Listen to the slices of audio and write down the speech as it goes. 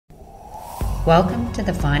Welcome to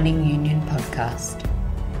the Finding Union podcast.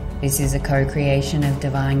 This is a co-creation of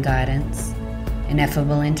divine guidance,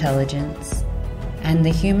 ineffable intelligence, and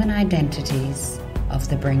the human identities of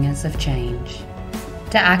the bringers of change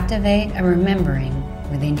to activate a remembering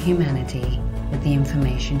within humanity with the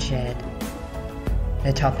information shared.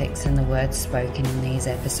 The topics and the words spoken in these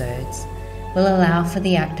episodes will allow for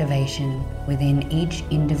the activation within each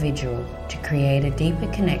individual to create a deeper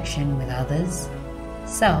connection with others,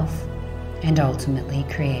 self, and ultimately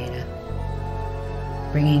Creator.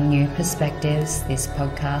 Bringing new perspectives, this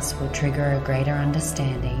podcast will trigger a greater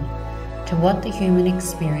understanding to what the human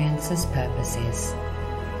experience's purpose is.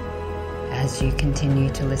 As you continue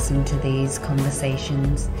to listen to these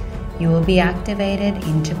conversations, you will be activated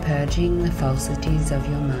into purging the falsities of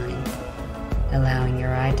your mind, allowing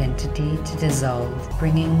your identity to dissolve,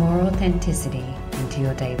 bringing more authenticity into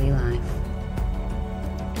your daily life.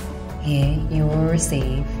 Here you will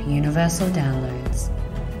receive universal downloads,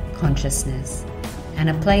 consciousness, and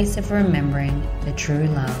a place of remembering the true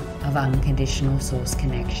love of unconditional source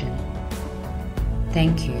connection.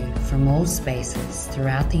 Thank you from all spaces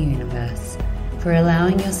throughout the universe for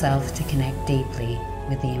allowing yourself to connect deeply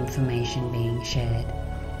with the information being shared.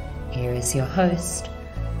 Here is your host,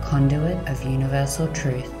 Conduit of Universal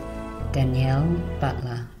Truth, Danyelle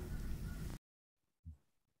Butler.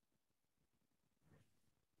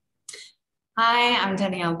 Hi, I'm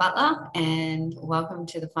Danyelle Butler, and welcome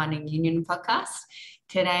to the Finding Union podcast.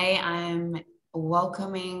 Today, I'm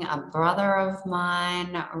welcoming a brother of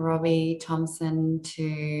mine, Robbie Thompson,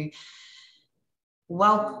 to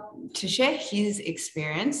share his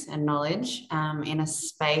experience and knowledge in a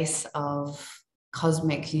space of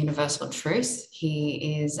cosmic universal truth.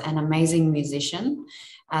 He is an amazing musician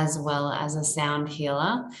as well as a sound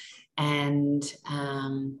healer, and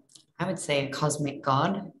I would say a cosmic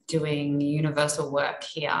god doing universal work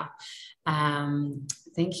here.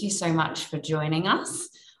 Thank you so much for joining us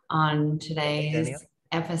on today's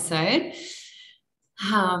episode.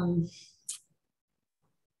 I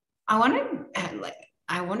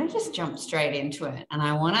want to just jump straight into it, and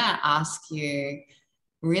I want to ask you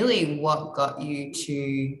really what got you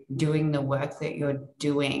to doing the work that you're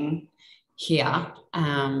doing here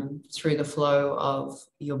through the flow of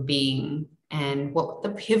your being, and what the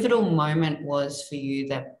pivotal moment was for you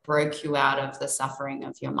that broke you out of the suffering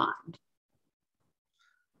of your mind.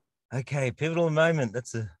 Okay, pivotal moment.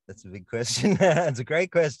 That's a big question. It's a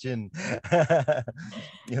great question. A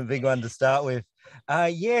big one to start with.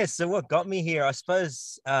 So what got me here? I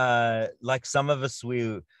suppose, like some of us,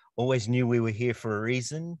 we always knew we were here for a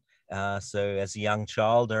reason. So as a young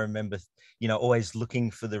child, I remember, always looking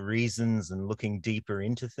for the reasons and looking deeper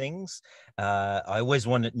into things. I always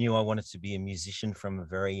knew I wanted to be a musician from a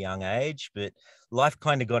very young age, but life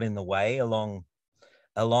kind of got in the way along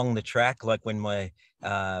the track. Like when my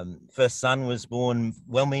first son was born,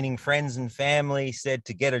 well-meaning friends and family said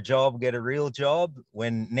to get a real job,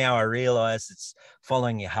 when now I realize it's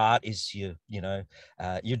following your heart is your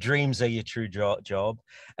dreams are your true job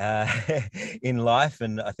in life.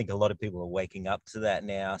 And I think a lot of people are waking up to that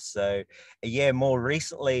now. So more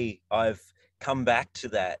recently I've come back to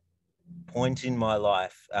that point in my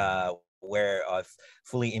life where I've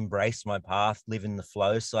fully embraced my path, live in the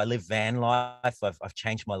flow. So I live van life. I've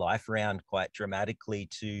changed my life around quite dramatically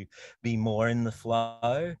to be more in the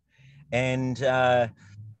flow. And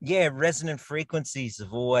resonant frequencies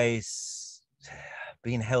have always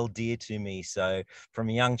been held dear to me. So from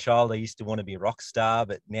a young child, I used to want to be a rock star,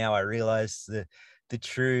 but now I realize the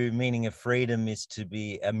true meaning of freedom is to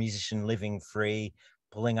be a musician living free,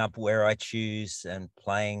 pulling up where I choose and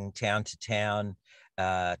playing town to town,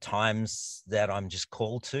 times that I'm just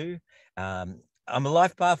called to. I'm a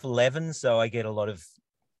life path 11, so I get a lot of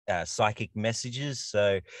psychic messages.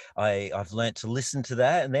 So I've learned to listen to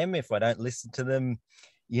that, and then if I don't listen to them,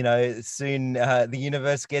 soon the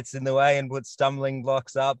universe gets in the way and puts stumbling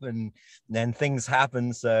blocks up, and then things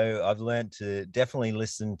happen. So I've learned to definitely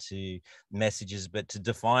listen to messages, but to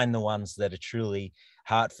define the ones that are truly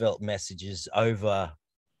heartfelt messages over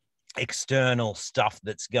external stuff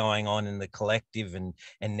that's going on in the collective and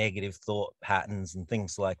negative thought patterns and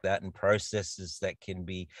things like that, and processes that can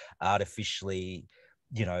be artificially,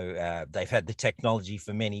 they've had the technology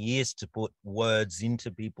for many years to put words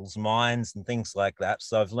into people's minds and things like that.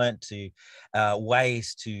 So I've learned to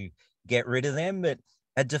ways to get rid of them. But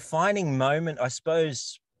a defining moment, I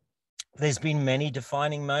suppose there's been many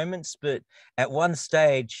defining moments, but at one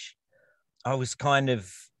stage I was kind of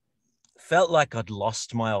felt like I'd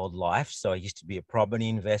lost my old life. So I used to be a property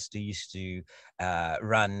investor, used to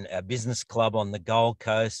run a business club on the Gold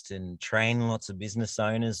Coast and train lots of business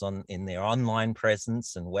owners in their online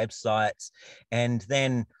presence and websites. And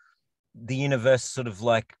then the universe sort of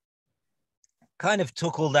like kind of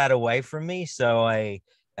took all that away from me. So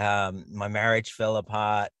my marriage fell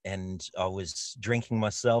apart and I was drinking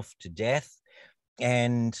myself to death.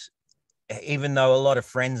 And even though a lot of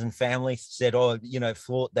friends and family said, oh,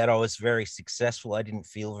 thought that I was very successful, I didn't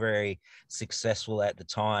feel very successful at the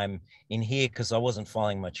time in here because I wasn't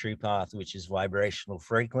following my true path, which is vibrational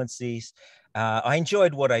frequencies. I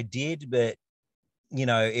enjoyed what I did, but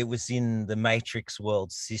it was in the matrix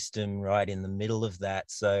world system, right in the middle of that.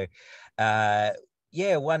 So a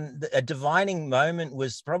divining moment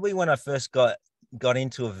was probably when I first got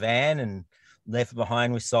into a van and left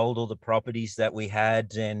behind. We sold all the properties that we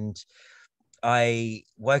had, and I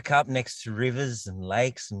woke up next to rivers and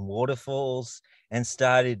lakes and waterfalls and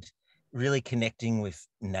started really connecting with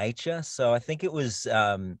nature. So I think it was,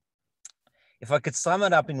 if I could sum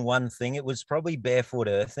it up in one thing, it was probably barefoot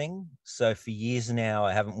earthing. So for years now,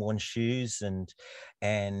 I haven't worn shoes, and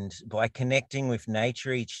by connecting with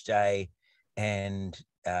nature each day, and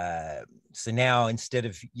so now instead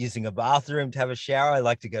of using a bathroom to have a shower, I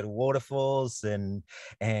like to go to waterfalls and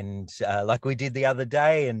like we did the other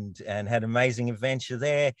day, and had amazing adventure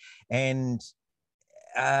there. And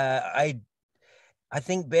I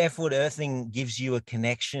think barefoot earthing gives you a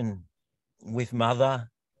connection with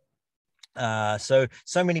mother. So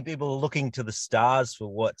many people are looking to the stars for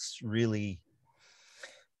what's really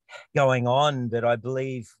going on, but I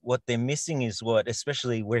believe what they're missing is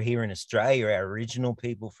especially we're here in Australia, our original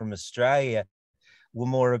people from Australia were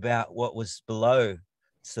more about what was below.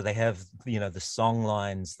 So they have, the song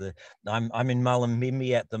lines. I'm in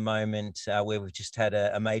Mullumbimby at the moment, where we've just had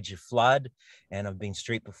a major flood, and I've been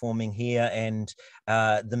street performing here. And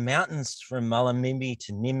the mountains from Mullumbimby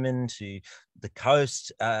to Nimbin to the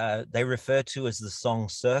coast, they refer to as the song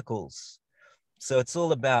circles. So it's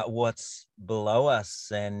all about what's below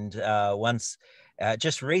us. And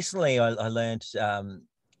just recently, I learned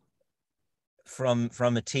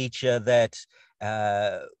from a teacher that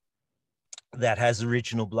has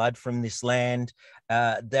original blood from this land,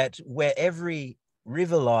 that where every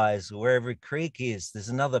river lies, or where every creek is, there's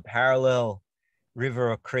another parallel river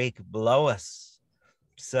or creek below us.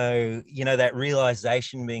 So, that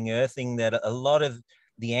realization, being earthing, that a lot of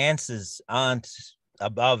the answers aren't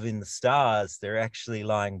above in the stars, they're actually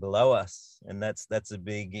lying below us. And that's a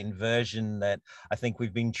big inversion, that I think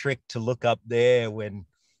we've been tricked to look up there, when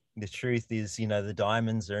the truth is, the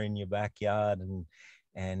diamonds are in your backyard,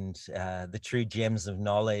 and the true gems of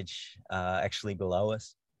knowledge are actually below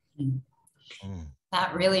us.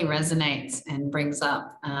 That really resonates and brings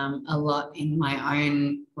up a lot in my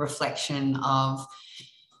own reflection of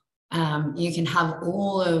you can have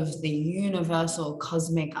all of the universal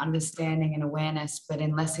cosmic understanding and awareness, but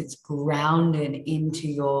unless it's grounded into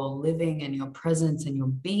your living and your presence and your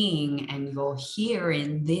being, and you're here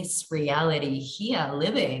in this reality here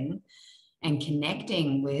living and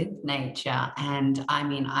connecting with nature. And I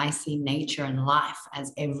mean, I see nature and life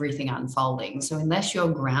as everything unfolding. So unless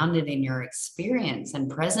you're grounded in your experience and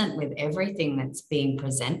present with everything that's being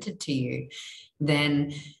presented to you,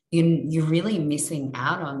 then you're really missing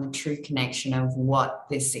out on the true connection of what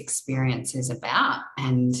this experience is about,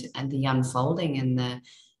 and the unfolding and the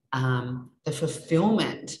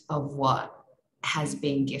fulfillment of what has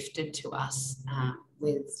been gifted to us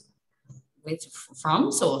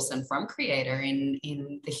from source and from creator in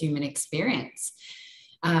the human experience.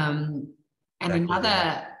 And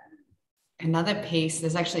another piece,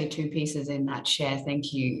 there's actually two pieces in that share.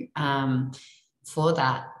 Thank you for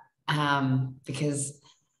that, because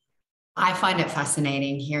I find it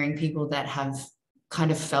fascinating hearing people that have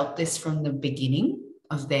kind of felt this from the beginning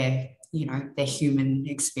of their human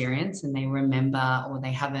experience, and they remember, or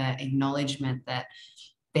they have an acknowledgement that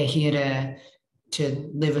they're here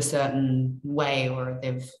to live a certain way, or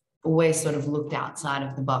they've always sort of looked outside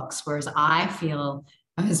of the box. Whereas I feel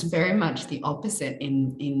I was very much the opposite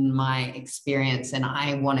in my experience, and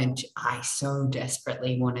I so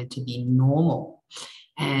desperately wanted to be normal,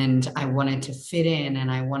 and I wanted to fit in,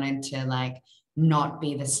 and I wanted to not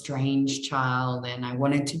be the strange child, and I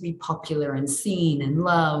wanted to be popular and seen and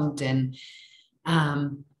loved. And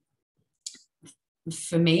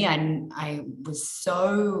for me, I was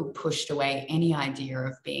so pushed away any idea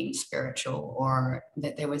of being spiritual, or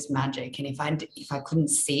that there was magic. And if I couldn't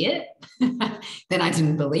see it, then I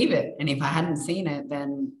didn't believe it. And if I hadn't seen it,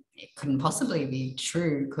 then it couldn't possibly be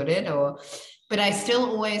true, could it? But I still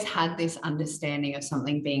always had this understanding of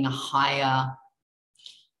something being a higher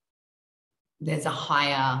there's a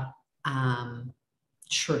higher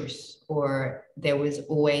truth, or there was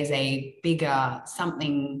always a bigger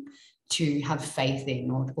something to have faith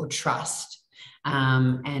in or trust.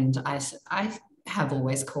 And I have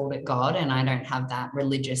always called it God, and I don't have that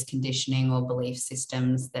religious conditioning or belief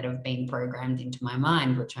systems that have been programmed into my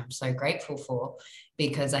mind, which I'm so grateful for,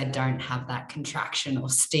 because I don't have that contraction or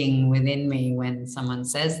sting within me when someone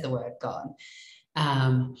says the word God.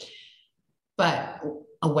 But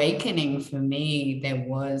awakening for me, there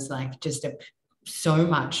was like just so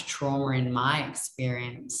much trauma in my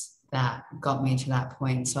experience that got me to that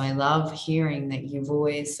point. So I love hearing that you've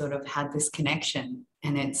always sort of had this connection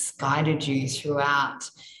and it's guided you throughout,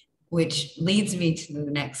 which leads me to the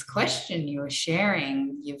next question you were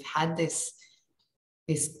sharing. You've had this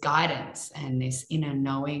guidance and this inner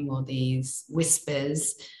knowing, or these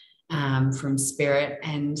whispers from spirit,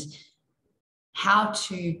 and how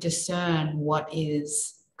to discern what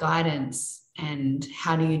is guidance and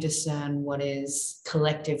how do you discern what is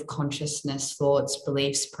collective consciousness, thoughts,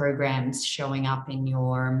 beliefs, programs showing up in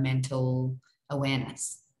your mental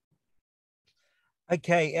awareness?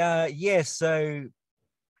 Okay, yeah, so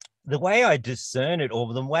the way I discern it,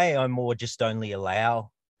 or the way I more just only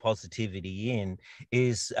allow positivity in,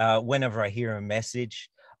 is whenever I hear a message.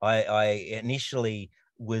 I initially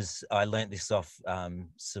I learned this off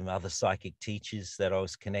some other psychic teachers that I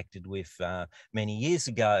was connected with many years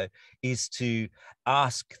ago, is to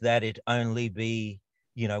ask that it only be,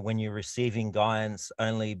 you know, when you're receiving guidance,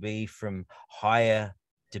 only be from higher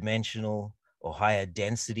dimensional or higher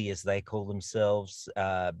density, as they call themselves,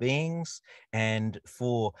 beings, and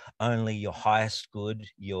for only your highest good,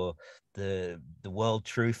 the world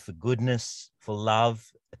truth, for goodness, for love,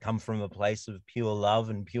 come from a place of pure love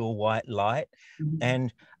and pure white light. Mm-hmm.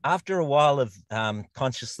 And after a while of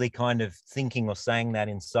consciously kind of thinking or saying that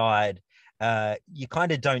inside, you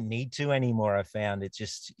kind of don't need to anymore. I found it's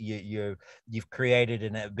just you've created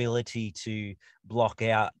an ability to block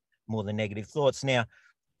out more the negative thoughts. Now,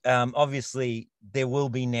 obviously, there will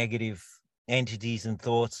be negative entities and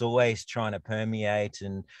thoughts always trying to permeate,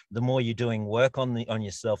 and the more you're doing work on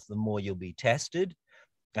yourself, the more you'll be tested.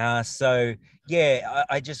 So yeah,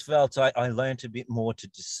 I just felt I learned a bit more to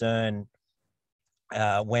discern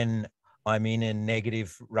when I'm in a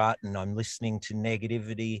negative rut and I'm listening to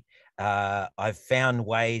negativity. I've found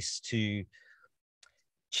ways to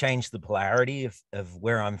change the polarity of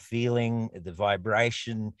where I'm feeling, the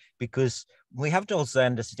vibration, because we have to also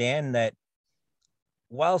understand that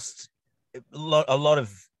whilst a lot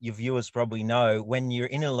of your viewers probably know, when you're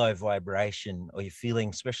in a low vibration or you're feeling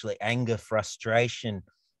especially anger, frustration,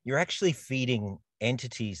 you're actually feeding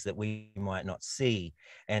entities that we might not see,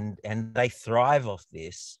 and they thrive off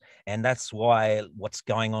this. And that's why what's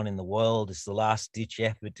going on in the world is the last ditch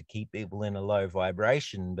effort to keep people in a low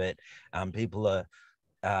vibration. But people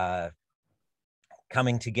are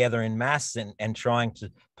coming together in mass and trying to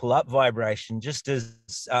pull up vibration, just as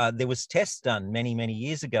there was tests done many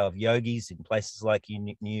years ago of yogis in places like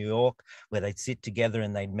New York, where they'd sit together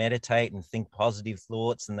and they'd meditate and think positive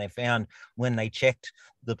thoughts. And they found when they checked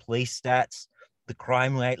the police stats, the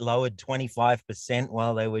crime rate lowered 25%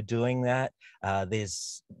 while they were doing that.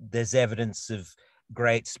 There's evidence of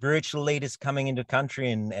great spiritual leaders coming into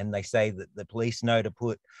country, and they say that the police know to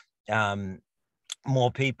put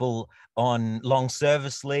more people on long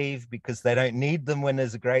service leave because they don't need them when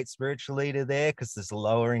there's a great spiritual leader there, because there's a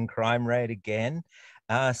lowering crime rate again.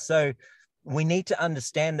 So we need to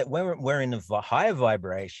understand that when we're in a higher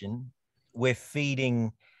vibration, we're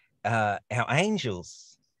feeding our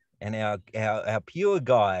angels and our pure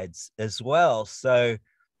guides as well. So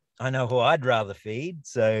I know who I'd rather feed.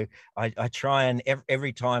 So I try, and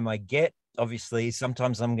every time I get, obviously,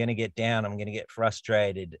 sometimes I'm going to get down, I'm going to get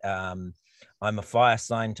frustrated. I'm a fire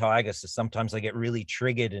sign tiger, so sometimes I get really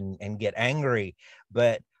triggered and get angry.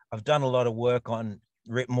 But I've done a lot of work on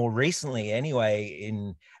more recently anyway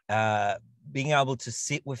in being able to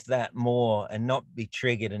sit with that more and not be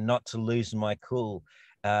triggered and not to lose my cool.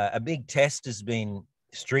 A big test has been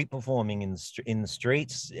street performing in the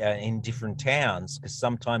streets in different towns, because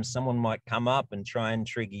sometimes someone might come up and try and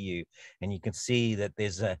trigger you, and you can see that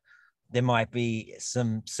there might be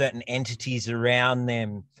some certain entities around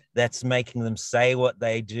them that's making them say what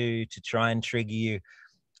they do to try and trigger you.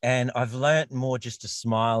 And I've learned more just to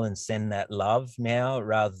smile and send that love now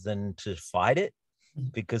rather than to fight it,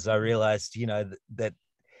 because I realized, you know, that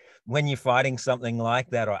when you're fighting something like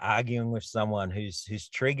that or arguing with someone who's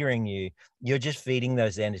triggering you, you're just feeding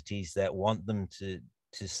those entities that want them to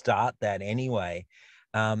start that anyway.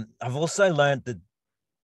 I've also learned that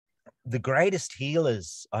the greatest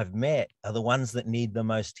healers I've met are the ones that need the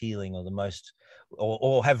most healing, or the most,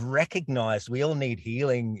 or have recognized we all need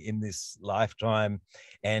healing in this lifetime.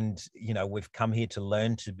 And, you know, we've come here to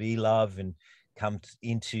learn to be love, and come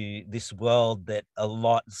into this world that a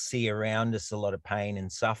lot see around us, a lot of pain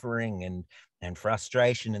and suffering and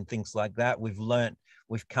frustration and things like that.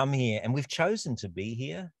 We've come here and we've chosen to be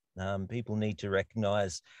here. People need to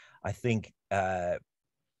recognize, I think,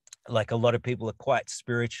 like a lot of people are quite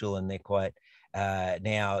spiritual, and they're quite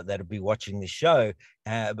now that'll be watching this show,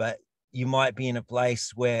 but you might be in a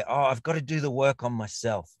place where, oh, I've got to do the work on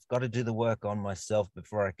myself. I've got to do the work on myself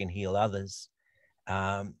before I can heal others.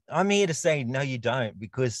 I'm here to say, no, you don't,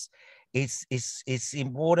 because it's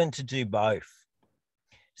important to do both.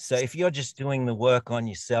 So if you're just doing the work on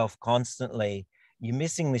yourself constantly, you're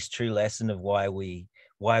missing this true lesson of why we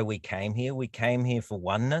came here. We came here for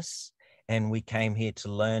oneness, and we came here to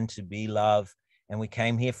learn to be love, and we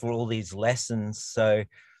came here for all these lessons. So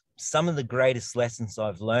some of the greatest lessons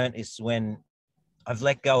I've learned is when I've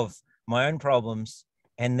let go of my own problems,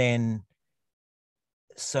 and then,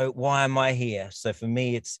 so why am I here? So for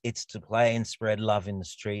me, it's to play and spread love in the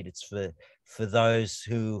street. It's for those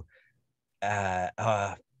who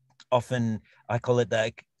are often, I call it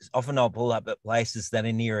that, often I'll pull up at places that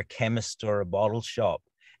are near a chemist or a bottle shop,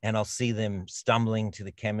 and I'll see them stumbling to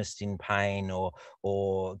the chemist in pain,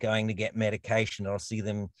 or going to get medication, or I'll see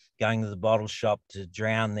them going to the bottle shop to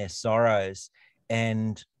drown their sorrows.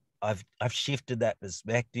 And I've shifted that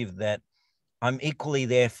perspective, that I'm equally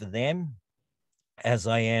there for them as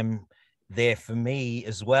I am there for me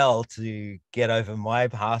as well, to get over my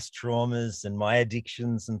past traumas and my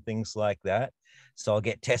addictions and things like that. So I'll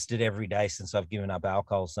get tested every day. Since I've given up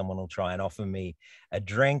alcohol, someone will try and offer me a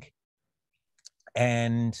drink,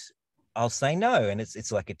 and I'll say no. And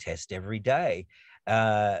it's like a test every day.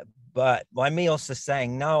 But by me also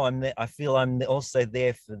saying no, I feel I'm also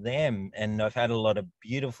there for them. And I've had a lot of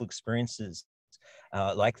beautiful experiences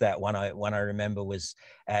like that. One I remember was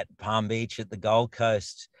at Palm Beach at the Gold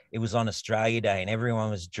Coast. It was on Australia Day, and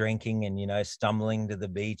everyone was drinking and, you know, stumbling to the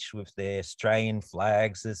beach with their Australian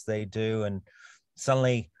flags as they do. And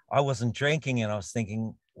suddenly I wasn't drinking, and I was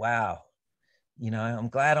thinking, wow, you know, I'm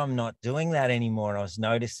glad I'm not doing that anymore. And I was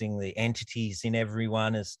noticing the entities in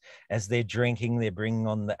everyone as they're drinking, they're bringing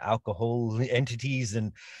on the alcohol entities.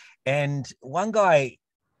 And one guy,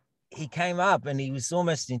 he came up and he was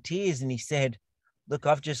almost in tears, and he said, look,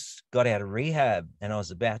 I've just got out of rehab, and I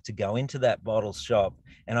was about to go into that bottle shop,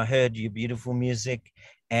 and I heard your beautiful music,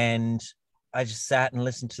 and I just sat and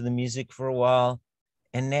listened to the music for a while,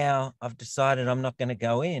 and now I've decided I'm not going to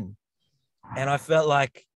go in. And I felt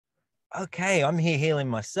like, okay, I'm here healing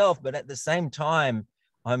myself, but at the same time,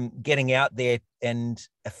 I'm getting out there and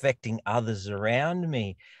affecting others around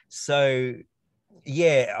me. So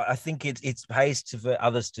yeah, I think it pays for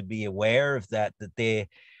others to be aware of that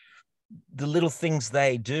the little things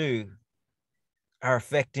they do are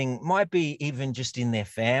affecting, might be even just in their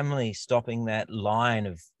family, stopping that line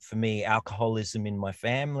of, for me, alcoholism in my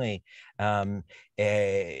family. My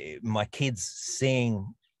kids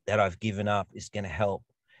seeing that I've given up is going to help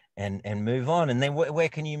and move on. And then where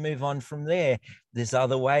can you move on from there? There's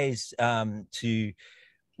other ways to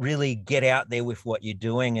really get out there with what you're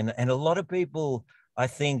doing. And a lot of people, I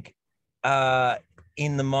think,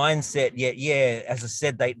 in the mindset, yeah, as I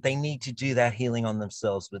said, they need to do that healing on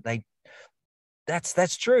themselves, but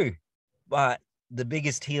that's true. But the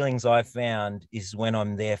biggest healings I've found is when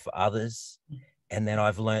I'm there for others, and then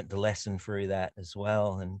I've learned the lesson through that as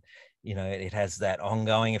well. And, you know, it has that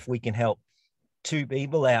ongoing, if we can help 2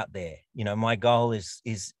 people out there, you know, my goal is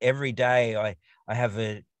every day I have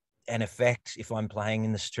an effect, if I'm playing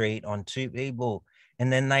in the street, on 2 people,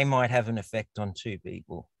 and then they might have an effect on 2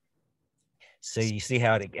 people. So you see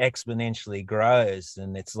how it exponentially grows.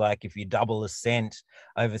 And it's like, if you double a cent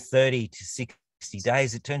over 30 to 60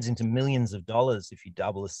 days, it turns into millions of dollars if you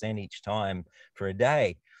double a cent each time for a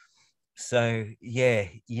day. So yeah,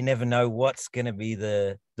 you never know what's going to be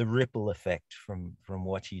the ripple effect from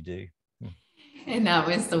what you do. And that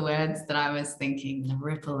was the words that I was thinking, the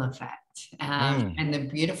ripple effect. And the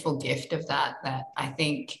beautiful gift of that I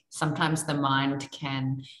think sometimes the mind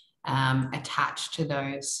can attach to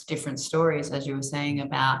those different stories, as you were saying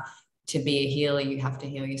about, to be a healer, you have to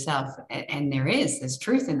heal yourself. And there's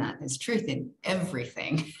truth in that. There's truth in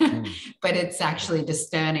everything. But it's actually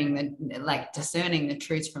discerning the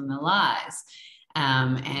truths from the lies,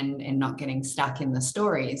 and not getting stuck in the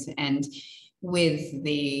stories. And with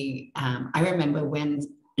the, I remember when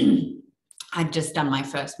I'd just done my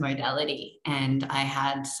first modality, and I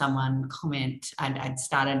had someone comment. I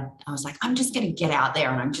was like, I'm just going to get out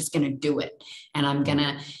there and I'm just going to do it. And I'm going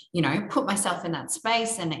to, you know, put myself in that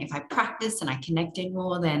space. And if I practice and I connect in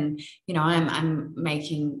more, then, you know, I'm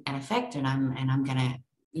making an effect, and I'm going to,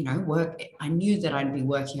 you know, work. I knew that I'd be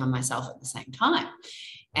working on myself at the same time.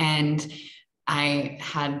 And I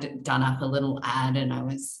had done up a little ad, and I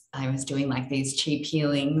was doing like these cheap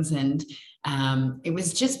healings, and it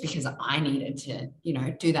was just because I needed to, you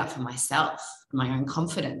know, do that for myself, my own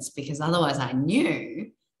confidence, because otherwise I knew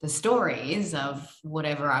the stories of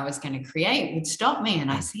whatever I was going to create would stop me. And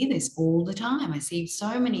I see this all the time. I see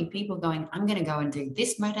so many people going, I'm going to go and do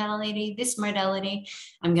this modality,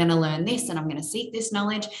 I'm going to learn this, and I'm going to seek this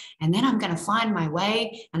knowledge, and then I'm going to find my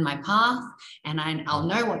way and my path, and I'll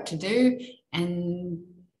know what to do. And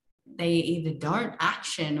they either don't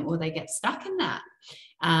action or they get stuck in that.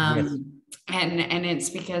 Yes. And it's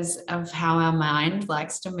because of how our mind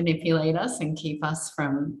likes to manipulate us and keep us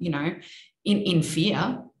from, you know, in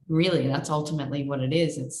fear. Really, that's ultimately what it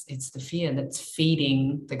is. It's the fear that's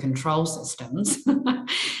feeding the control systems.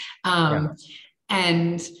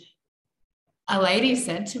 And a lady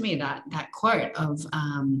said to me that quote of,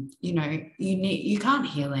 you know, you can't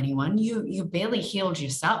heal anyone. You barely healed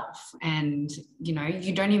yourself, and you know,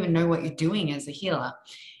 you don't even know what you're doing as a healer.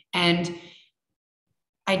 And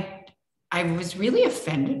I was really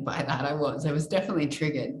offended by that. I was definitely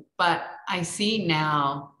triggered. But I see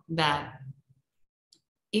now that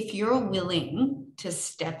if you're willing to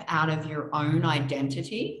step out of your own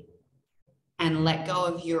identity and let go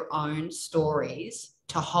of your own stories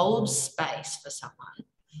to hold space for someone,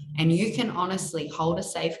 and you can honestly hold a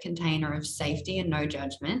safe container of safety and no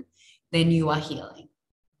judgment, then you are healing.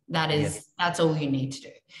 That's all you need to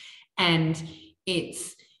do. And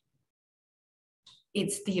it's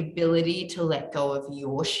the ability to let go of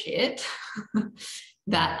your shit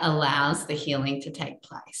that allows the healing to take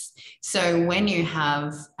place. So when you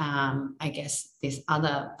have, I guess, this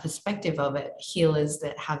other perspective of it, healers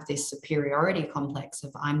that have this superiority complex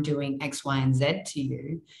of I'm doing X, Y, and Z to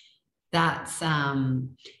you, that's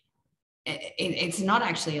it's not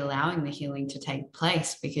actually allowing the healing to take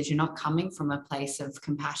place, because you're not coming from a place of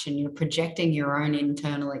compassion. You're projecting your own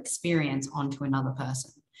internal experience onto another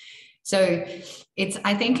person. So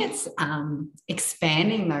I think it's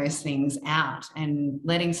expanding those things out and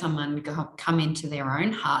letting someone come into their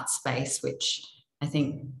own heart space, which I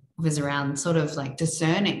think was around sort of like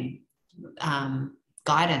discerning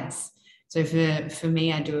guidance. So for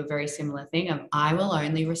me, I do a very similar thing of I will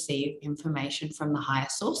only receive information from the higher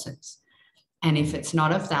sources. And if it's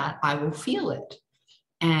not of that, I will feel it.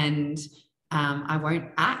 And I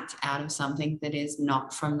won't act out of something that is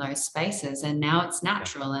not from those spaces. And now it's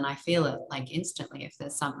natural, and I feel it like instantly if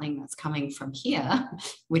there's something that's coming from here,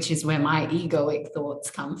 which is where my egoic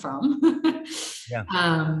thoughts come from.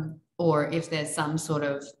 Or if there's some sort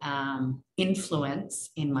of influence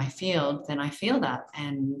in my field, then I feel that.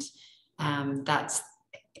 And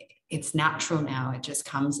it's natural now. It just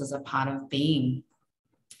comes as a part of being.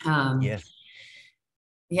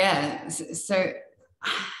 Yeah. So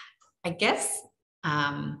I guess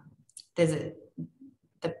there's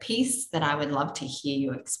the piece that I would love to hear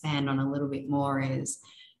you expand on a little bit more is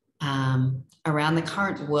around the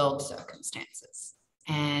current world circumstances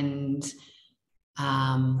and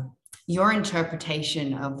your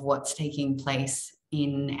interpretation of what's taking place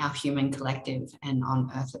in our human collective and on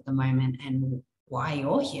Earth at the moment, and why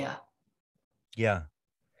you're here. Yeah.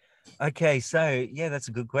 Okay. So, yeah, that's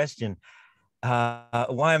a good question.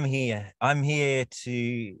 Why I'm here? I'm here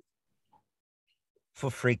for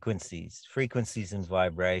frequencies and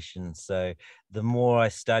vibrations. So the more I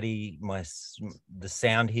study the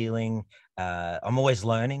sound healing, I'm always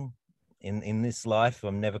learning in this life.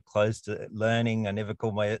 I'm never close to learning. I never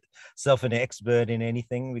call myself an expert in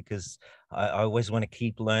anything, because I always want to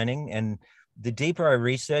keep learning. And the deeper I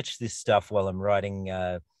research this stuff while I'm writing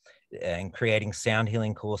and creating sound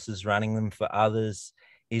healing courses, running them for others,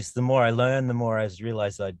 is the more I learn, the more I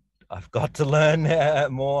realize I've got to learn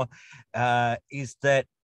more, but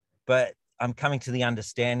I'm coming to the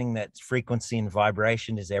understanding that frequency and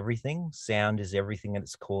vibration is everything. Sound is everything at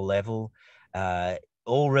its core level.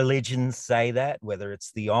 All religions say that, whether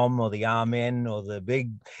it's the Om or the Amen or the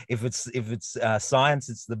big, if it's science,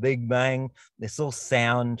 it's the Big Bang. It's all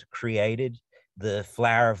sound created. The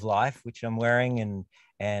flower of life, which I'm wearing,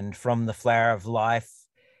 and from the flower of life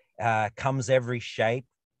comes every shape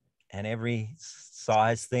and every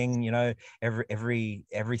size thing, you know,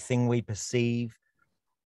 everything we perceive.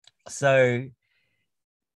 So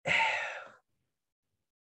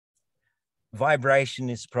vibration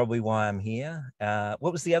is probably why I'm here.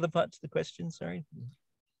 What was the other part to the question? Sorry.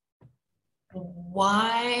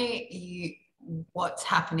 What's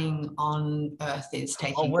happening on Earth is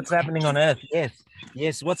taking. What's happening on Earth?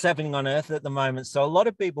 Yes. What's happening on Earth at the moment? So a lot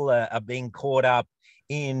of people are being caught up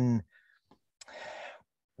in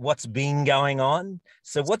what's been going on.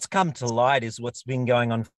 So what's come to light is what's been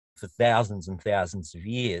going on for thousands and thousands of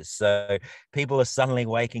years. So people are suddenly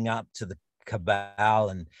waking up to the cabal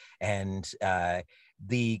and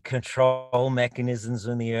the control mechanisms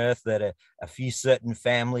on the earth, that a few certain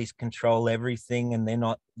families control everything, and they're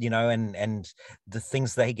not, and the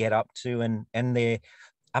things they get up to, and they're,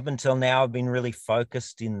 up until now, I've been really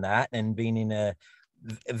focused in that and been in a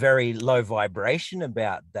very low vibration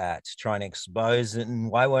about that, trying to expose it. And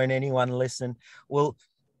why won't anyone listen? Well,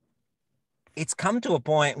 it's come to a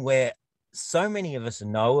point where so many of us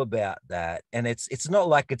know about that, and it's not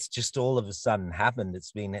like it's just all of a sudden happened.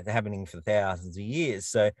 It's been happening for thousands of years.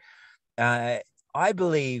 So I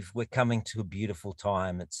believe we're coming to a beautiful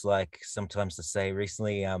time. It's like, sometimes I say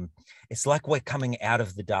recently, it's like we're coming out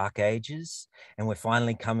of the dark ages and we're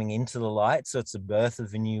finally coming into the light. So it's a birth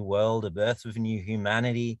of a new world, a birth of a new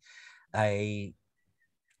humanity. Some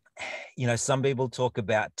people talk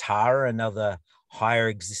about Tara, another higher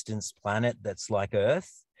existence planet that's like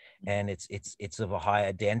Earth, and it's of a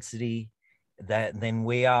higher density than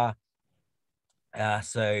we are.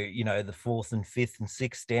 The fourth and fifth and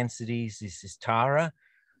sixth densities is Tara.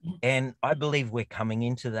 And I believe we're coming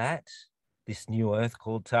into this new Earth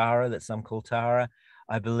called Tara, that some call Tara.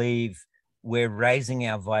 I believe we're raising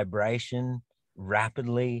our vibration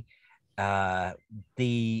rapidly. As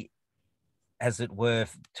it were,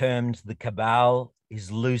 termed the cabal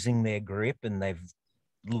is losing their grip, and they've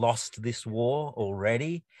lost this war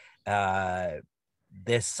already.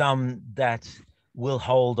 There's some that will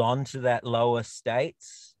hold on to that lower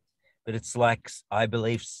states, but it's like, I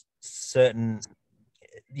believe certain,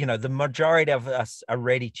 the majority of us are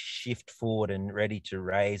ready to shift forward and ready to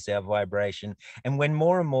raise our vibration. And when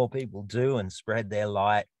more and more people do and spread their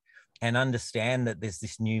light and understand that there's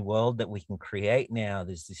this new world that we can create now,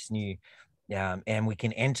 there's this new, and we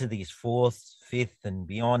can enter these fourth, fifth, and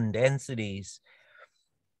beyond densities,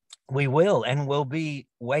 we will, and we'll be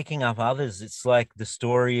waking up others. It's like the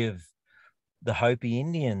story of the Hopi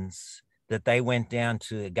Indians, that they went down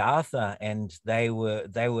to Agartha, and they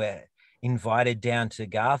were invited down to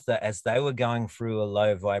Agartha as they were going through a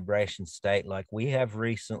low vibration state like we have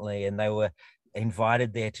recently, and they were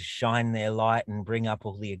invited there to shine their light and bring up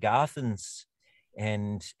all the Agarthans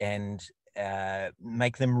and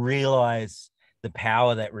make them realize the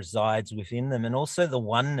power that resides within them, and also the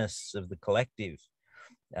oneness of the collective.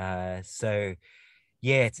 It's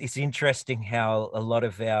interesting how a lot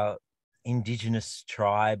of our indigenous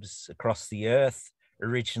tribes across the earth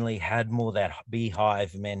originally had more that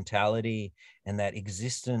beehive mentality and that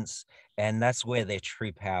existence, and that's where their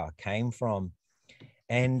true power came from.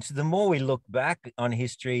 And the more we look back on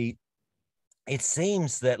history, it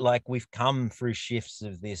seems that like we've come through shifts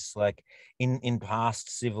of this, like in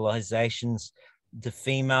past civilizations, the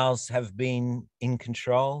females have been in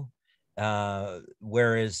control,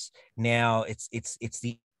 whereas now it's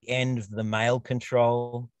the end of the male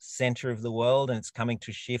control center of the world, and it's coming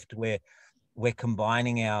to shift where we're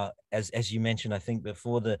combining our, as you mentioned, I think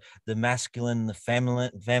before, the masculine, the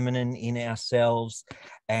feminine in ourselves,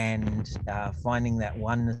 and finding that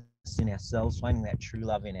oneness in ourselves, finding that true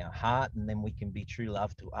love in our heart, and then we can be true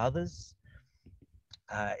love to others.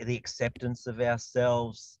 The acceptance of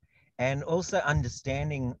ourselves, and also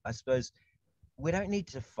understanding, I suppose, we don't need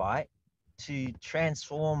to fight to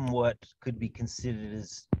transform what could be considered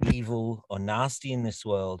as evil or nasty in this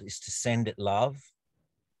world, is to send it love.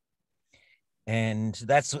 And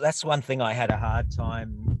that's one thing I had a hard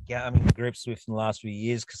time coming to grips with in the last few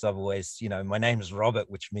years, because I've always, my name is Robert,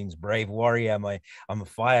 which means brave warrior. I'm a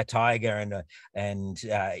fire tiger and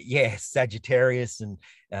Sagittarius, and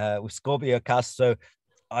with Scorpio cusp. So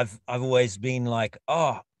I've always been like,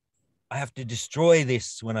 I have to destroy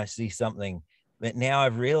this when I see something. But now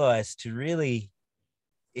I've realized to really,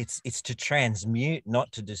 it's to transmute,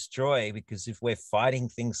 not to destroy, because if we're fighting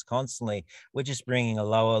things constantly, we're just bringing a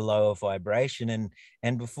lower vibration.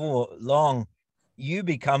 And before long, you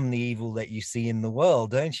become the evil that you see in the world,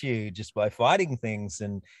 don't you? Just by fighting things.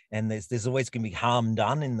 And there's always going to be harm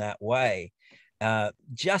done in that way.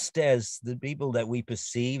 Just as the people that we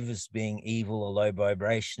perceive as being evil or low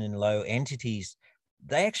vibration and low entities,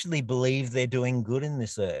 they actually believe they're doing good in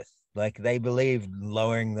this earth. Like they believe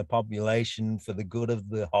lowering the population for the good of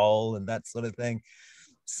the whole and that sort of thing.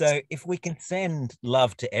 So if we can send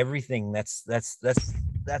love to everything, that's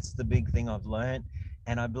the big thing I've learned.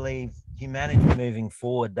 And I believe humanity moving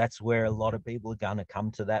forward, that's where a lot of people are going to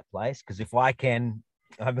come to that place. Because if I can,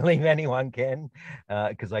 I believe anyone can,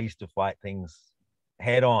 because I used to fight things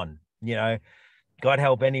head on, you know, God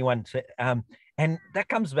help anyone to, and that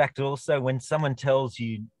comes back to also when someone tells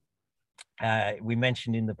you, we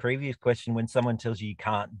mentioned in the previous question, when someone tells you you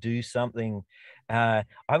can't do something, I've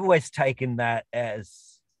always taken that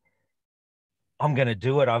as, I'm going to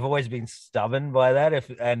do it. I've always been stubborn by that.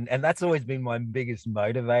 And that's always been my biggest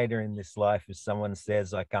motivator in this life. If someone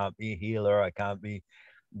says I can't be a healer, I can't be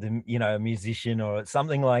a musician or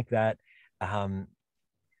something like that.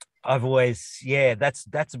 I've always,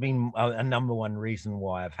 that's been a number one reason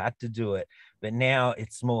why I've had to do it. But now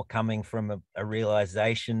it's more coming from a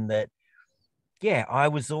realization that, I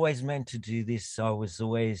was always meant to do this. I was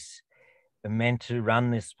always meant to run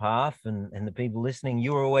this path, and the people listening,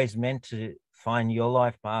 you were always meant to find your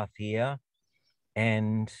life path here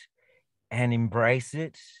and embrace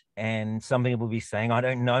it. And some people will be saying, I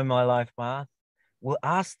don't know my life path. Well,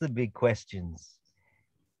 ask the big questions.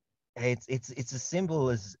 It's as simple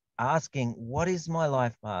as asking, what is my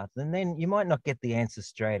life path? And then you might not get the answer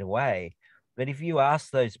straight away, but if you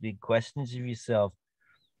ask those big questions of yourself,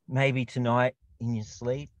 maybe tonight in your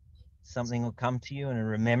sleep, something will come to you, and a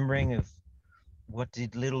remembering of what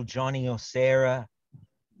did little Johnny or Sarah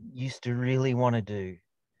used to really want to do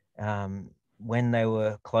when they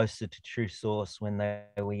were closer to true source, when they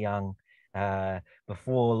were young,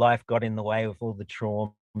 before life got in the way with all the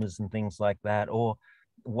traumas and things like that. Or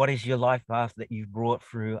what is your life path that you've brought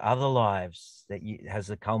through other lives that has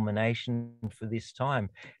a culmination for this time?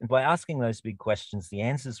 And by asking those big questions, the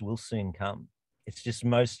answers will soon come. It's just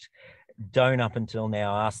most don't up until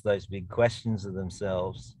now ask those big questions of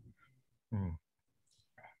themselves.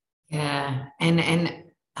 Yeah, and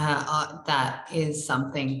that is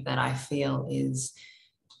something that I feel is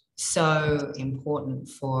so important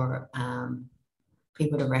for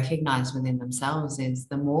people to recognize within themselves, is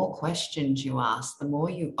the more questions you ask, the more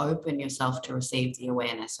you open yourself to receive the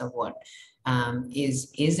awareness of what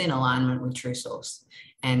is in alignment with true source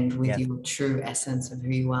and with your true essence of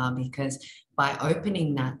who you are. Because by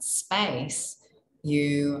opening that space,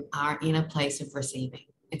 you are in a place of receiving.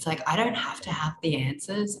 It's like, I don't have to have the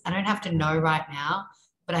answers. I don't have to know right now,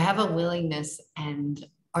 but I have a willingness and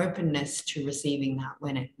openness to receiving that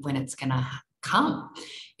when it's going to come.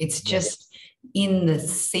 It's just in the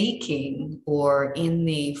seeking or in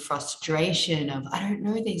the frustration of, I don't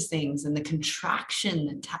know these things, and the contraction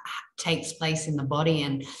that takes place in the body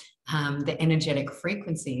and the energetic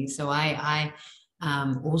frequency. So I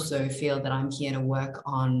also feel that I'm here to work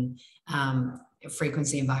on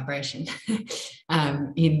frequency and vibration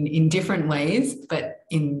in different ways, but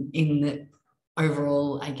in the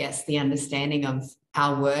overall, I guess, the understanding of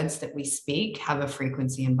our words that we speak have a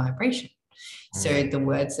frequency and vibration. So the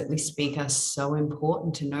words that we speak are so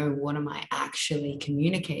important to know, what am I actually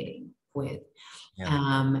communicating with?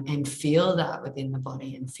 And feel that within the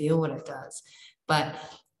body and feel what it does. But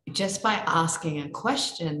just by asking a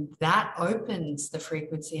question, that opens the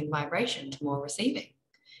frequency and vibration to more receiving.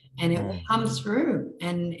 And it will come through,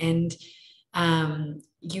 and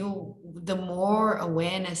the more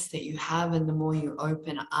awareness that you have and the more you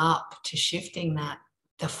open up to shifting that,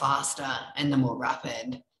 the faster and the more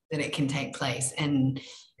rapid that it can take place. And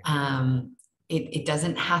it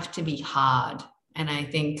doesn't have to be hard. And I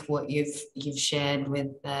think what you've shared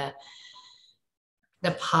with the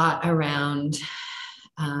part around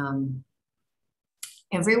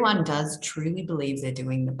everyone does truly believe they're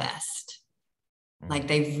doing the best. Like,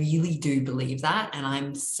 they really do believe that. And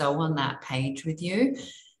I'm so on that page with you.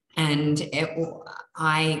 And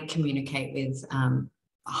I communicate with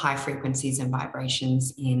high frequencies and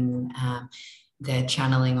vibrations in the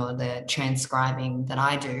channeling or the transcribing that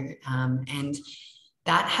I do. And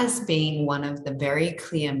that has been one of the very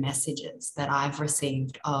clear messages that I've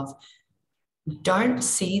received of, don't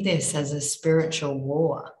see this as a spiritual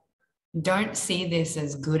war. Don't see this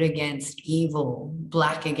as good against evil,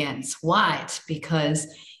 black against white, because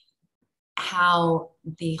how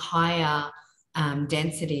the higher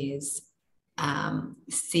densities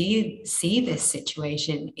see this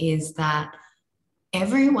situation is that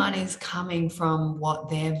everyone is coming from what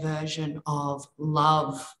their version of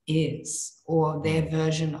love is, or their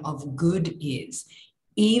version of good is.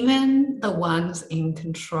 Even the ones in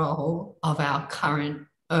control of our current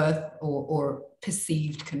earth, or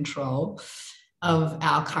perceived control of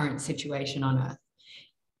our current situation on earth,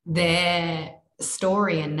 their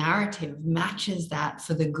story and narrative matches that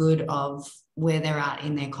for the good of where they're at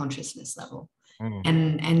in their consciousness level.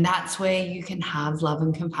 And that's where you can have love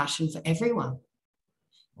and compassion for everyone,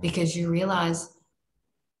 because you realize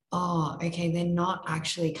oh, okay, they're not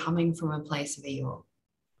actually coming from a place of evil.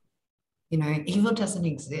 You know, evil doesn't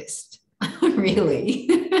exist, really.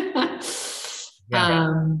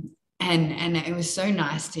 Yeah. And it was so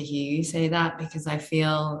nice to hear you say that, because I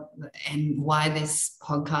feel, and why this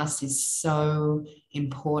podcast is so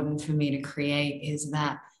important for me to create, is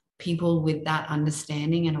that people with that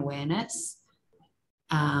understanding and awareness,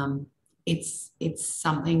 it's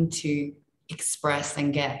something to express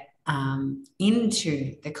and get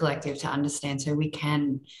into the collective to understand, so we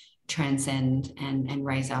can transcend and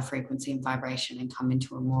raise our frequency and vibration and come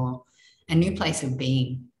into a new place of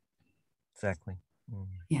being. Exactly.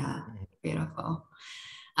 Yeah, beautiful.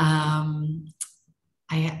 I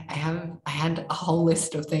had a whole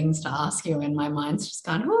list of things to ask you, and my mind's just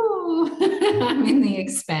gone, ooh, I'm in the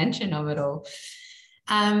expansion of it all.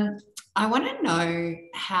 I want to know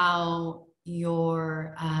how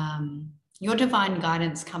your divine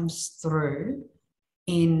guidance comes through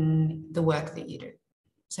in the work that you do.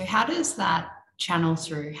 So how does that channel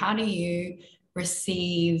through? How do you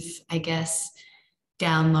receive, I guess,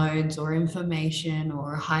 downloads or information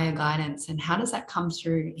or higher guidance, and how does that come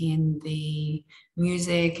through in the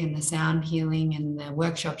music and the sound healing and the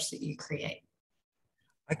workshops that you create?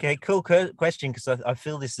 Okay, cool question, because I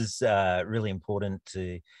feel this is really important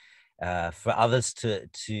to for others to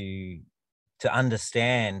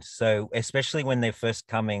understand. So especially when they're first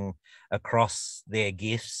coming across their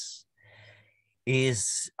gifts,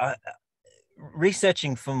 is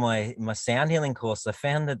researching for my sound healing course, I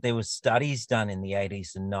found that there was studies done in the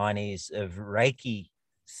 80s and 90s of Reiki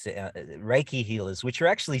healers, which are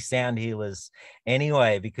actually sound healers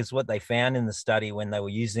anyway, because what they found in the study, when they were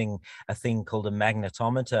using a thing called a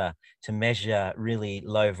magnetometer to measure really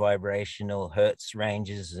low vibrational hertz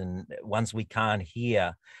ranges and ones we can't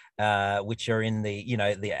hear, which are in the, you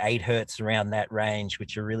know, the 8 hertz, around that range,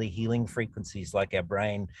 which are really healing frequencies, like our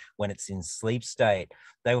brain when it's in sleep state.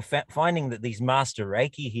 They were finding that these master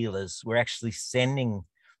Reiki healers were actually sending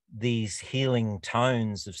these healing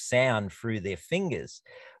tones of sound through their fingers.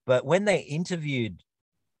 But when they interviewed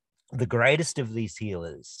the greatest of these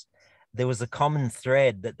healers, there was a common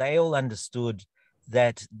thread that they all understood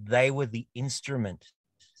that they were the instrument,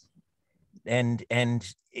 and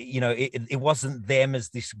you know, it wasn't them as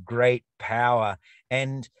this great power.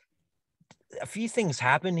 And a few things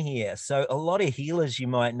happen here. So a lot of healers, you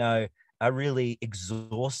might know, are really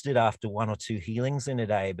exhausted after 1 or 2 healings in a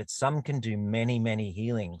day, but some can do many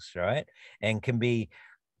healings, right? And can be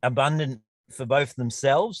abundant for both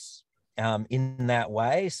themselves in that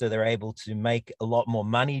way. So they're able to make a lot more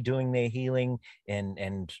money doing their healing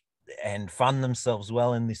and fund themselves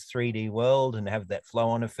well in this 3D world and have that flow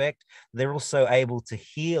on effect. They're also able to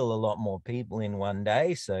heal a lot more people in one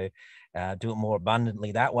day. So do it more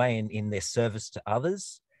abundantly that way in their service to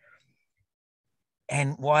others.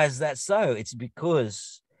 And why is that so? It's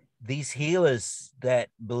because these healers that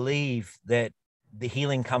believe that the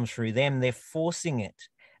healing comes through them, they're forcing it.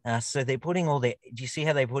 So they're putting all their, do you see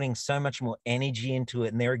how they're putting so much more energy into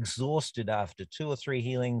it, and they're exhausted after 2 or 3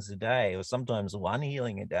 healings a day, or sometimes 1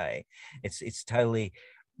 healing a day. It's totally,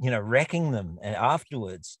 you know, wrecking them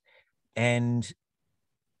afterwards. And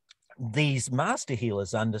these master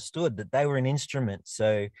healers understood that they were an instrument,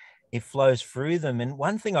 so it flows through them. And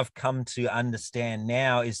one thing I've come to understand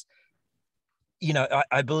now is, you know,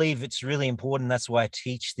 I believe it's really important. That's why I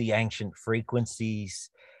teach the ancient frequencies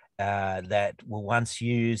that were once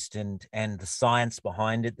used, and the science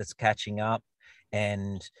behind it that's catching up,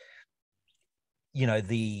 and, you know,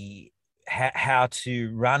 the how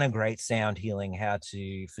to run a great sound healing, how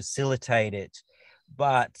to facilitate it.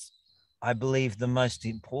 But I believe the most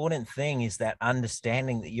important thing is that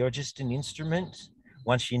understanding that you're just an instrument.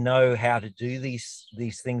 Once you know how to do these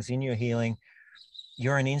things in your healing,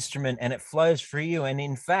 you're an instrument, and it flows through you. And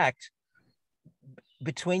in fact,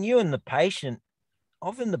 between you and the patient,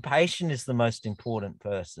 often the patient is the most important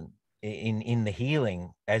person in the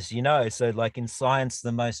healing, as you know. So like in science,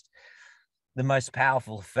 the most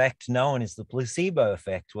powerful effect known is the placebo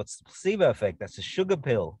effect. What's the placebo effect? That's a sugar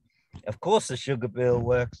pill. Of course, a sugar pill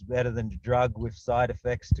works better than a drug with side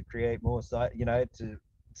effects to create more you know, to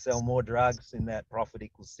sell more drugs in that profit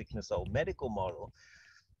equals sickness old medical model.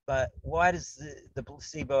 But why does the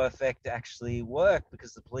placebo effect actually work?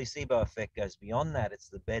 Because the placebo effect goes beyond that. It's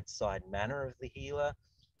the bedside manner of the healer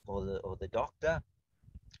or the doctor.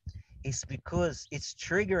 It's because it's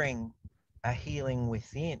triggering a healing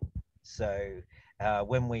within. So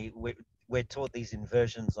when we're taught these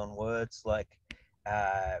inversions on words like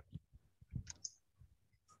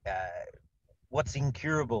what's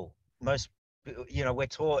incurable, most, you know, we're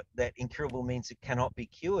taught that incurable means it cannot be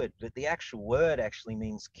cured, but the actual word actually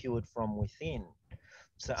means cured from within.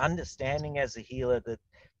 So understanding as a healer that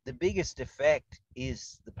the biggest effect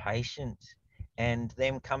is the patient and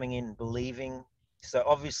them coming in believing. So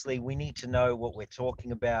obviously we need to know what we're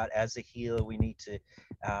talking about as a healer. We need to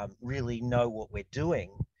really know what we're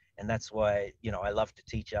doing. And that's why, you know, I love to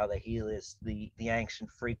teach other healers the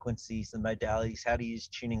ancient frequencies, the modalities, how to use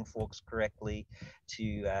tuning forks correctly,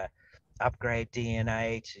 to upgrade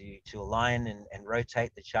DNA, to align and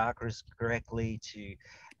rotate the chakras correctly,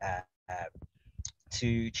 uh,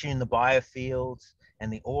 to tune the biofield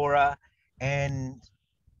and the aura, and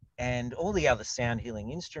all the other sound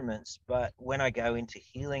healing instruments. But when I go into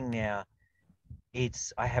healing now,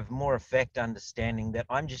 I have more effect understanding that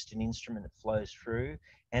I'm just an instrument that flows through.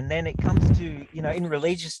 And then it comes to, you know, in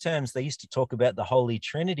religious terms, they used to talk about the Holy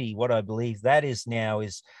Trinity. What I believe that is now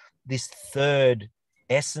is this third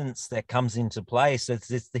essence that comes into play. So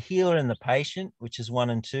it's the healer and the patient, which is 1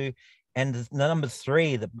 and 2. And the number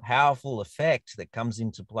 3, the powerful effect that comes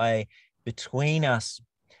into play between us,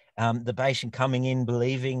 the patient coming in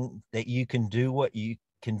believing that you can do what you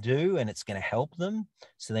can do and it's going to help them,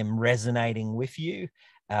 so them resonating with you.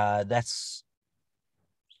 That's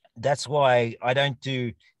why I don't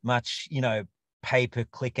do much, you know,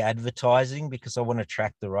 pay-per-click advertising, because I want to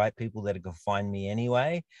attract the right people that are going to find me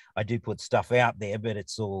anyway. I do put stuff out there, but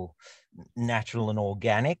it's all natural and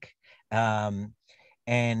organic.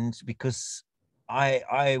 And because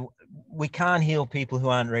we can't heal people who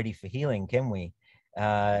aren't ready for healing, can we?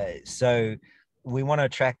 So we want to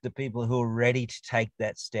attract the people who are ready to take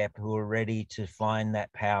that step, who are ready to find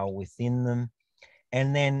that power within them.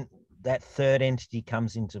 And then that third entity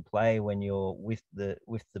comes into play when you're with the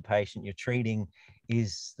patient you're treating,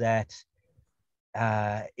 is that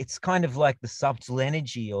it's kind of like the subtle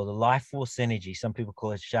energy or the life force energy. Some people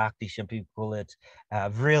call it Shakti, some people call it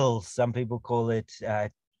Vril, some people call it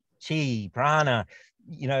Chi, Prana.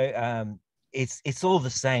 You know, it's all the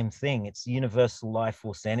same thing. It's universal life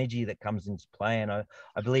force energy that comes into play. And I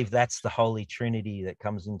believe that's the Holy Trinity that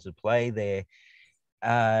comes into play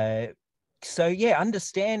there. So yeah,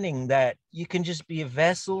 understanding that you can just be a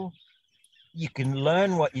vessel, you can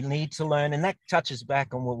learn what you need to learn. And that touches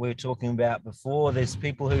back on what we were talking about before. There's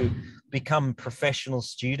people who become professional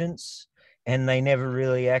students and they never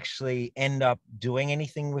really actually end up doing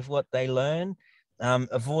anything with what they learn.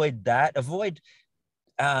 Avoid that. Avoid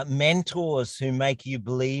mentors who make you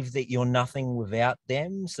believe that you're nothing without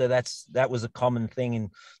them. So that was a common thing. And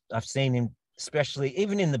I've seen him, especially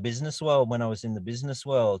even in the business world. When I was in the business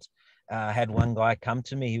world, I had one guy come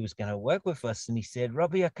to me who was going to work with us, and he said,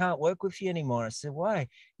 "Robbie, I can't work with you anymore." I said, "Why?"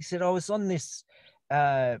 He said, I was on this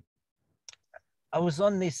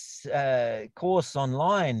course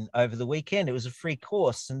online over the weekend. It was a free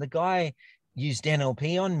course, and the guy used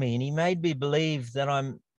NLP on me, and he made me believe that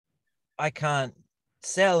I can't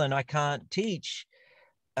sell and I can't teach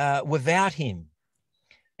without him.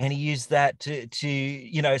 And he used that to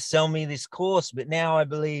you know, sell me this course. But now I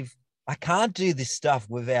believe I can't do this stuff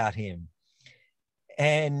without him.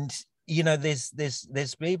 And you know,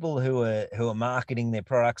 there's people who are marketing their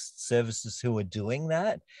products, services, who are doing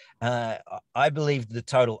that. I believe the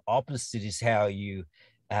total opposite is how you,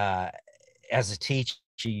 as a teacher,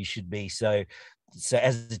 you should be. So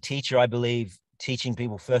as a teacher, I believe teaching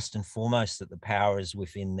people first and foremost that the power is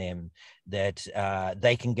within them, that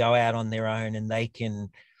they can go out on their own and they can,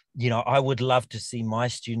 you know, I would love to see my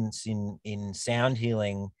students in sound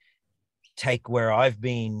healing take where I've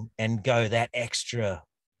been and go that extra,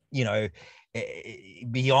 you know,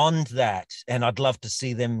 beyond that. And I'd love to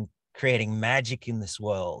see them creating magic in this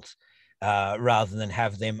world, rather than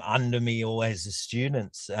have them under me always as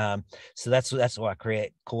students. So that's why I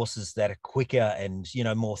create courses that are quicker and, you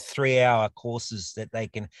know, more 3-hour courses that they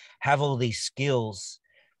can have all these skills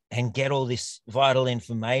and get all this vital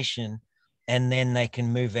information, and then they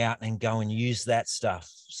can move out and go and use that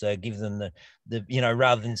stuff. So give them the you know,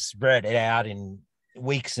 rather than spread it out in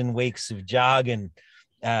weeks and weeks of jargon,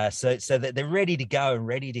 so that they're ready to go and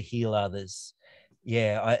ready to heal others.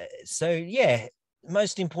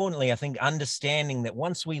 Most importantly, I think understanding that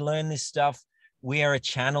once we learn this stuff, we are a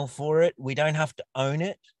channel for it. We don't have to own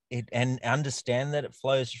it, and understand that it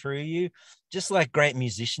flows through you. Just like great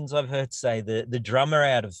musicians, I've heard say, the drummer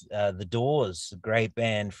out of the Doors, a great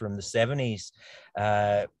band from the 70s,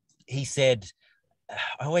 he said,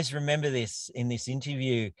 I always remember this in this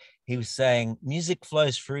interview, he was saying, music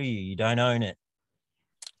flows through you, you don't own it.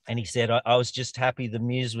 And he said, I was just happy the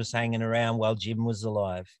muse was hanging around while Jim was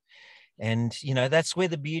alive. And, you know, that's where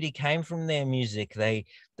the beauty came from their music. They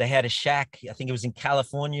had a shack, I think it was in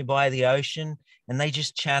California by the ocean, and they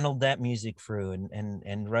just channeled that music through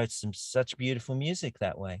and wrote such beautiful music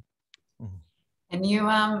that way. And you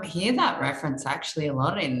hear that reference actually a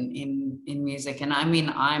lot in music. And I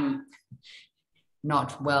mean, I'm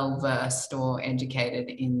not well versed or educated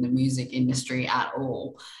in the music industry at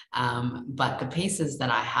all. But the pieces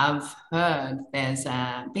that I have heard, there's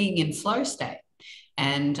being in flow state.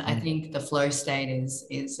 And I think the flow state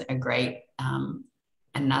is a great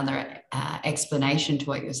another explanation to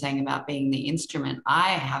what you're saying about being the instrument. I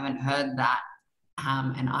haven't heard that.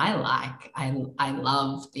 And I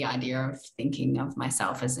love the idea of thinking of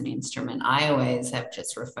myself as an instrument. I always have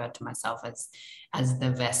just referred to myself as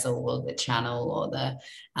the vessel or the channel or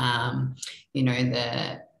you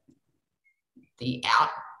know, the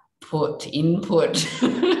output input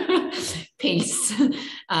piece,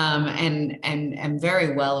 and I'm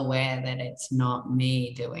very well aware that it's not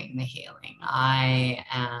me doing the healing. I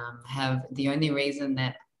have the only reason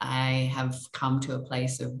that I have come to a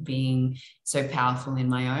place of being so powerful in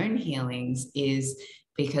my own healings is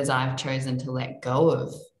because I've chosen to let go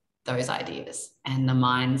of those ideas and the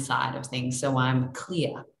mind side of things. So I'm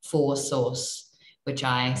clear for source, which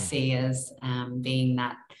I see as being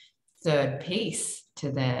that third piece to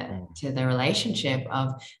the relationship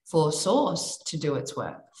of for source to do its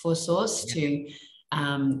work, for source to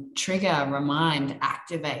trigger, remind,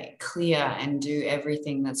 activate, clear, and do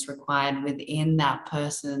everything that's required within that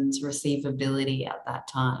person's receivability at that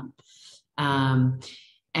time.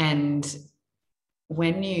 And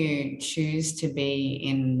when you choose to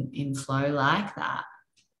be in flow like that,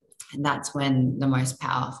 and that's when the most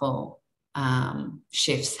powerful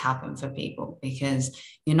shifts happen for people, because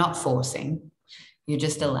you're not forcing, you're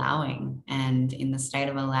just allowing. And in the state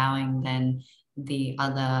of allowing, then the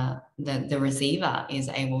receiver is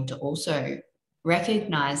able to also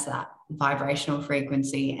recognize that vibrational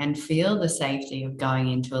frequency and feel the safety of going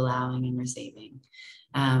into allowing and receiving,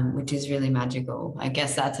 which is really magical. I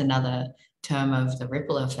guess that's another term of the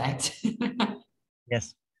ripple effect.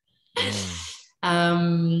 Yes.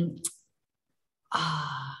 I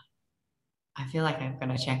feel like I'm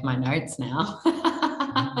going to check my notes now.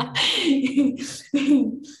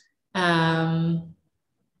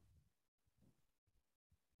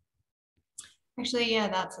 Actually, yeah,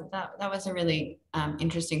 that was a really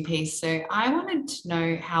interesting piece. So I wanted to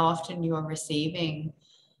know how often you're receiving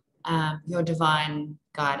your divine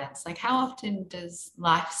guidance. Like, how often does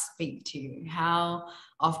life speak to you? How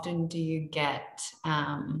often do you get,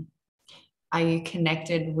 are you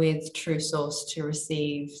connected with True Source to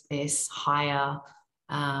receive this higher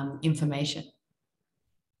information?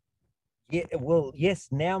 Yeah, well, yes,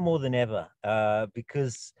 now more than ever,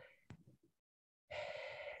 because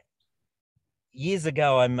years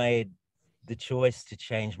ago I made the choice to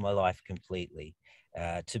change my life completely,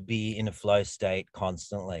 to be in a flow state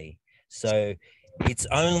constantly. So it's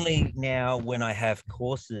only now when I have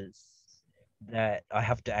courses that I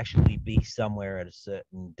have to actually be somewhere at a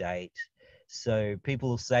certain date. So people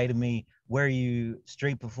will say to me, where are you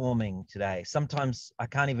street performing today? Sometimes I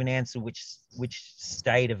can't even answer which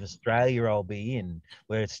state of Australia I'll be in,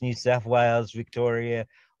 whether it's New South Wales, Victoria,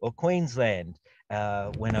 or Queensland,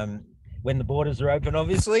 when the borders are open,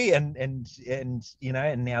 obviously, and you know,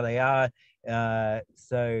 and now they are.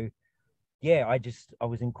 So yeah, I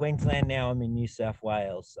was in Queensland, now I'm in New South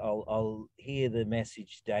Wales. I'll hear the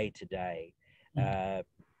message day to day.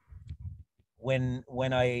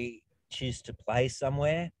 When I choose to play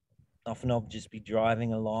somewhere, often I'll just be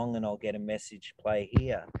driving along and I'll get a message, play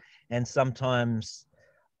here. And sometimes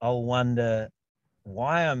I'll wonder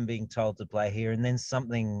why I'm being told to play here, and then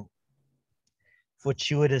something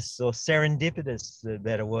fortuitous or serendipitous, a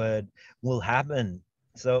better word, will happen.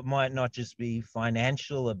 So it might not just be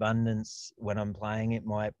financial abundance when I'm playing, it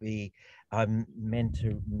might be I'm meant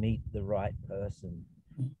to meet the right person,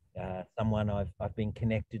 someone I've been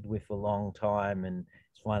connected with a long time, and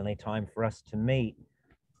it's finally time for us to meet.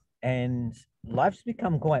 And life's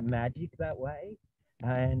become quite magic that way.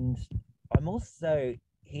 And I'm also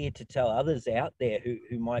here to tell others out there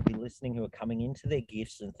who might be listening, who are coming into their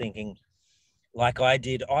gifts and thinking, like I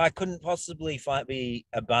did, I couldn't possibly be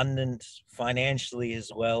abundant financially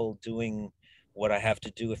as well, doing what I have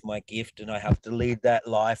to do with my gift, and I have to lead that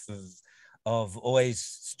life of always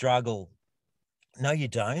struggle. No, you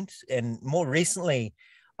don't. And more recently,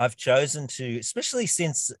 I've chosen to, especially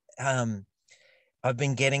since I've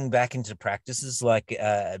been getting back into practices like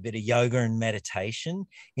a bit of yoga and meditation.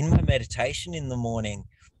 In my meditation in the morning,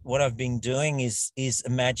 what I've been doing is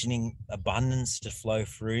imagining abundance to flow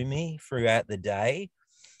through me throughout the day,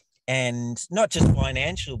 and not just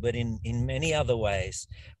financial, but in many other ways.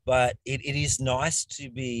 But it is nice to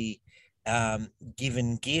be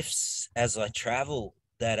given gifts as I travel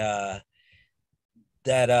that are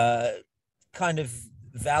kind of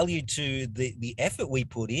value to the effort we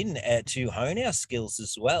put in to hone our skills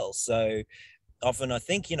as well. So often I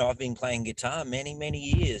think, you know, I've been playing guitar many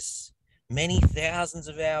years, many thousands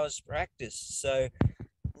of hours practice. So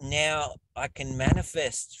now I can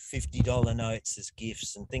manifest $50 notes as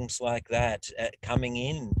gifts and things like that coming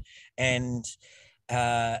in, and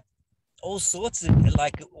all sorts of,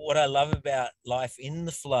 like, what I love about life in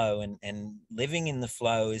the flow and living in the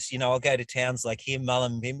flow is, you know, I'll go to towns like here,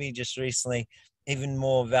 Mullumbimby just recently, even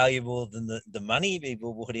more valuable than the money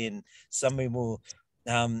people put in. Some people,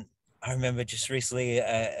 I remember just recently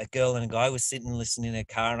a girl and a guy was sitting listening in a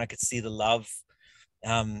car, and I could see the love,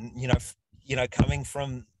 coming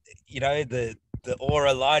from, you know, the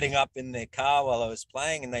aura lighting up in their car while I was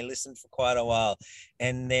playing, and they listened for quite a while.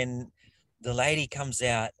 And then the lady comes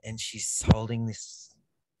out and she's holding this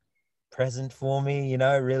present for me, you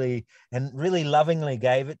know, really lovingly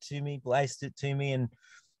gave it to me, placed it to me,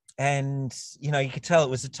 and you know, you could tell it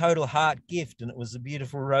was a total heart gift, and it was a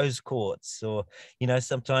beautiful rose quartz. Or, you know,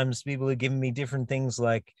 sometimes people are giving me different things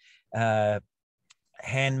like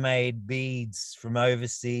handmade beads from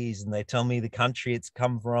overseas, and they tell me the country it's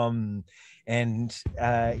come from, and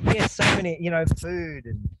so many, you know, food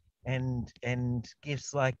and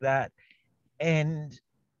gifts like that. And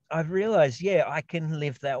I've realized, I can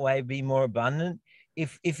live that way, be more abundant.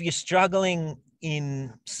 If you're struggling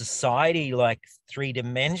in society, like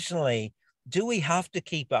three-dimensionally, do we have to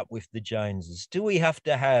keep up with the Joneses? Do we have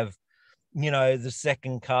to have, you know, the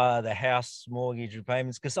second car, the house mortgage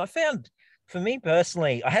repayments? Because I found, for me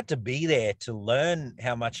personally, I had to be there to learn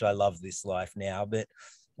how much I love this life now. But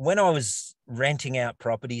when I was renting out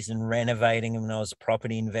properties and renovating them, and I was a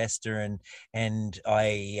property investor, and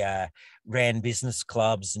I ran business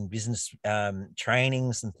clubs and business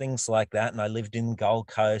trainings and things like that, and I lived in Gold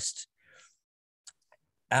Coast,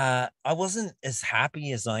 I wasn't as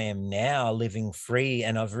happy as I am now living free.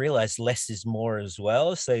 And I've realized less is more as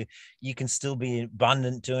well. So you can still be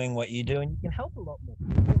abundant doing what you do, and you can help a lot more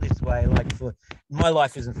people this way. Like, for my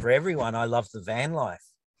life isn't for everyone. I love the van life.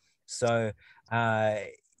 So,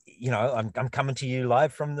 you know, I'm coming to you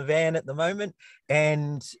live from the van at the moment,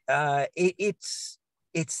 and it's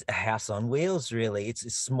a house on wheels, really. It's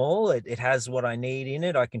small. It has what I need in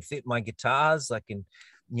it. I can fit my guitars. I can,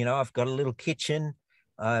 you know, I've got a little kitchen.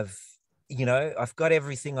 I've got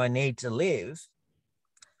everything I need to live,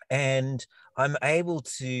 and I'm able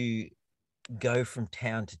to go from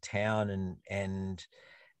town to town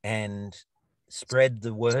and spread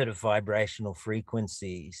the word of vibrational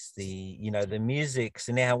frequencies, the music.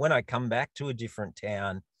 So now when I come back to a different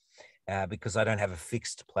town, because I don't have a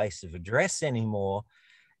fixed place of address anymore,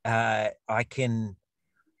 I can,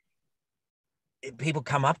 people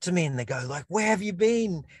come up to me and they go like, "Where have you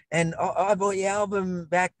been?" And I bought your album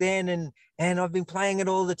back then, and I've been playing it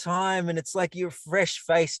all the time. And it's like you're a fresh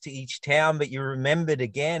face to each town, but you're remembered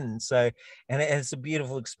again. So, and it's a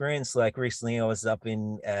beautiful experience. Like recently I was up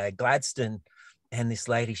in Gladstone, and this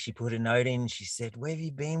lady, she put a note in. She said, "Where have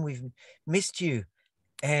you been? We've missed you."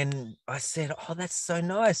 And I said, "Oh, that's so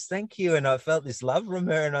nice. Thank you." And I felt this love from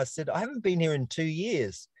her. And I said, "I haven't been here in 2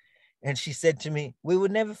 years." And she said to me, "We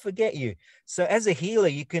would never forget you." So as a healer,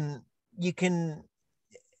 you can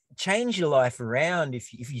change your life around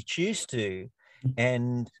if you choose to.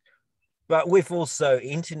 But with also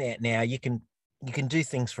internet now, you can do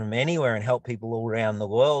things from anywhere and help people all around the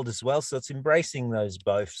world as well. So it's embracing those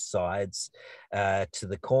both sides to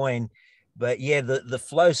the coin. But yeah, the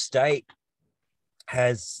flow state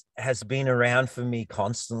has been around for me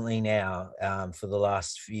constantly now for the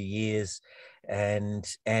last few years. And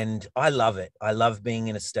I love it. I love being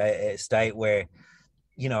in a state where,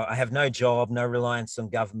 you know, I have no job, no reliance on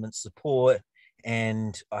government support,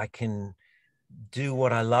 and I can do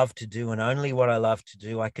what I love to do and only what I love to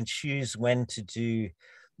do. I can choose when to do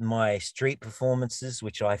my street performances,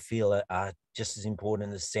 which I feel are just as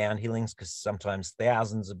important as sound healings, because sometimes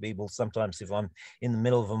thousands of people, sometimes if I'm in the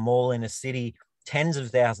middle of a mall in a city, tens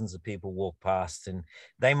of thousands of people walk past, and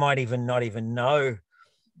they might even not even know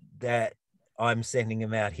that I'm sending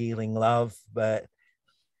them out healing love, but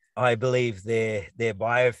I believe their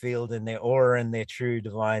biofield and their aura and their true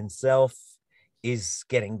divine self is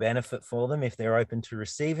getting benefit for them if they're open to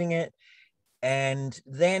receiving it. And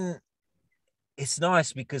then it's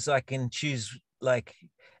nice because I can choose, like,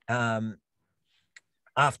 after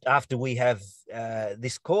we have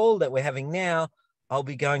this call that we're having now, I'll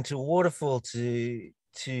be going to a waterfall to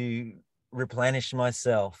replenish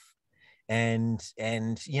myself. And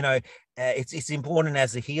you know, it's important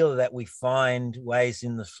as a healer that we find ways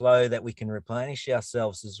in the flow that we can replenish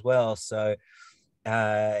ourselves as well. So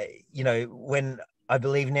you know, when I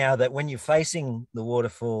believe now that when you're facing the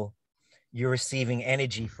waterfall, you're receiving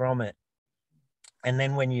energy from it. And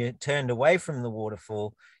then when you're turned away from the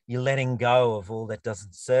waterfall, you're letting go of all that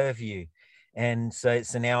doesn't serve you. And so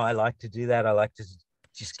now I like to do that. I like to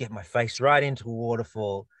just get my face right into a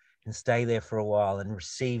waterfall and stay there for a while and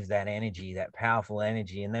receive that energy, that powerful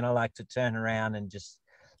energy. And then I like to turn around and just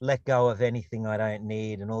let go of anything I don't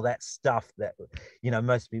need and all that stuff that,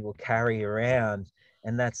 most people carry around.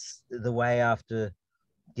 And that's the way, after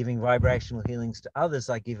giving vibrational healings to others,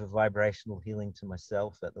 I give a vibrational healing to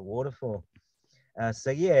myself at the waterfall. I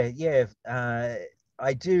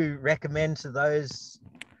do recommend to those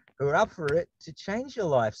who are up for it to change your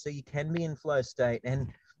life so you can be in flow state.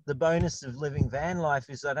 And the bonus of living van life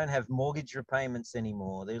is I don't have mortgage repayments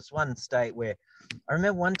anymore. There's one state where I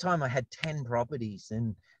remember one time I had 10 properties,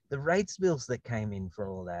 and the rates bills that came in for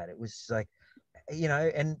all that, it was like,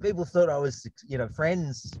 and people thought I was,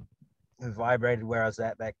 friends who vibrated where I was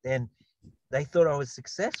at back then, they thought I was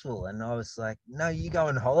successful. And I was like, no, you go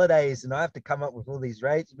on holidays and I have to come up with all these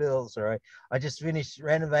rates bills, or I just finished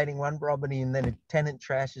renovating one property and then a tenant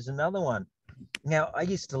trashes another one. Now, I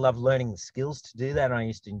used to love learning the skills to do that, and I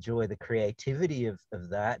used to enjoy the creativity of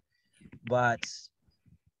that. But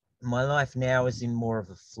my life now is in more of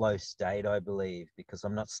a flow state, I believe, because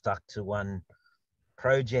I'm not stuck to one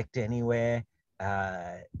project anywhere.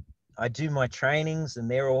 I do my trainings and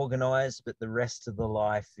they're organized, but the rest of the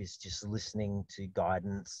life is just listening to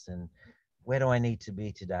guidance and where do I need to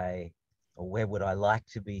be today, or where would I like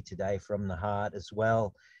to be today from the heart as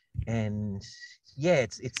well. And yeah,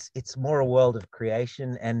 it's more a world of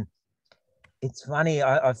creation. And it's funny,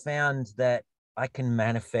 I found that I can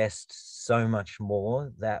manifest so much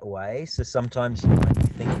more that way. So sometimes you might be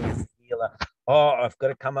thinking as a healer, oh, I've got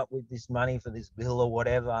to come up with this money for this bill or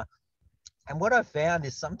whatever. And what I found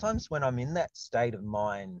is sometimes when I'm in that state of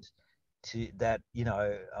mind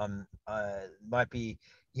might be,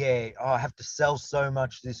 I have to sell so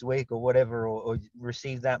much this week or whatever, or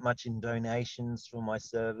receive that much in donations for my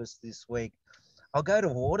service this week. I'll go to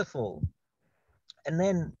waterfall and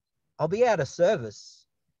then I'll be out of service.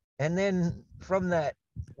 And then from that,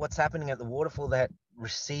 what's happening at the waterfall, that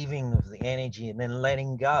receiving of the energy and then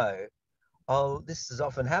letting go, this has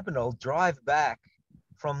often happened. I'll drive back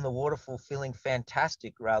from the waterfall feeling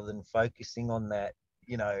fantastic rather than focusing on that,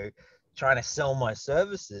 trying to sell my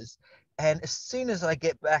services. And as soon as I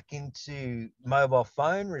get back into mobile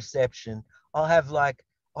phone reception, I'll have like,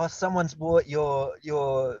 oh, someone's bought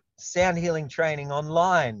your sound healing training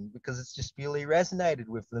online because it's just really resonated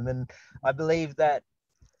with them. And I believe that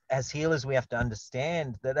as healers, we have to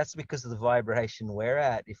understand that that's because of the vibration we're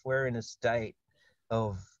at. If we're in a state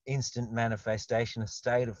of instant manifestation, a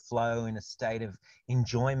state of flow, in a state of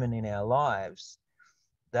enjoyment in our lives,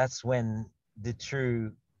 that's when the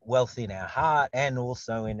true wealth in our heart and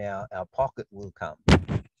also in our pocket will come.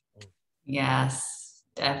 Yes,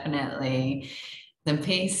 definitely. The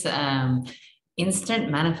piece, instant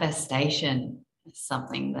manifestation, is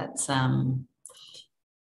something that's,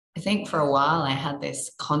 I think for a while I had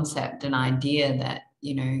this concept and idea that,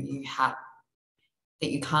 that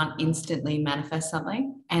you can't instantly manifest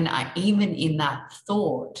something. And even in that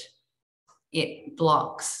thought, it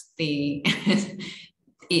blocks the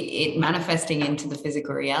it manifesting into the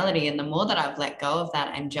physical reality. And the more that I've let go of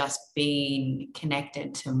that and just been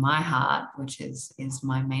connected to my heart, which is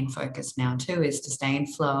my main focus now too, is to stay in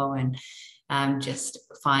flow and just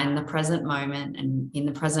find the present moment. And in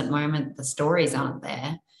the present moment, the stories aren't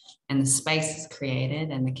there, and the space is created,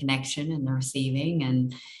 and the connection and the receiving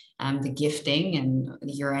and the gifting, and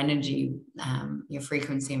your energy, your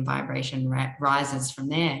frequency and vibration rises from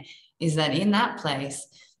there. Is that in that place,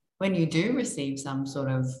 when you do receive some sort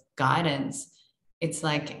of guidance, it's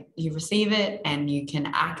like you receive it and you can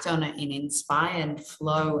act on it in inspired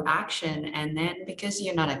flow action. And then because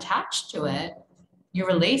you're not attached to it, you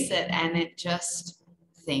release it, and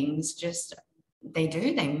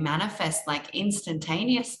they manifest like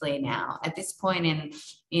instantaneously now at this point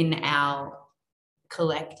in our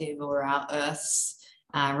collective or our Earth's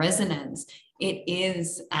resonance. It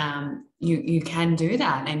is, you can do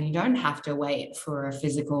that, and you don't have to wait for a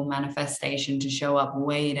physical manifestation to show up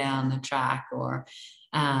way down the track, or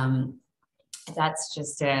that's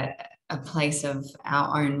just a place of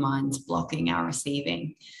our own minds blocking our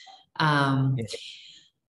receiving.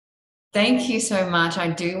 Thank you so much. I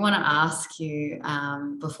do want to ask you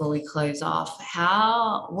before we close off,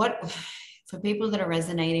 for people that are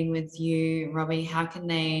resonating with you, Robbie,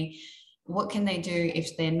 what can they do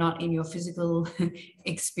if they're not in your physical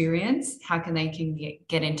experience? How can they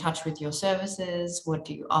get in touch with your services? What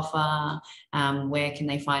do you offer? Where can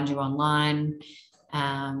they find you online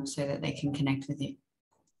so that they can connect with you?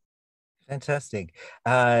 Fantastic.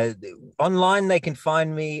 Online, they can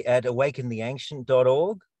find me at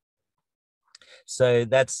awakentheancient.org. So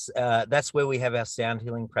that's where we have our sound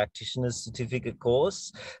healing practitioners certificate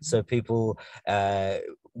course. So people,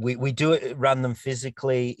 we do run them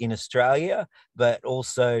physically in Australia, but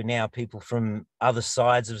also now people from other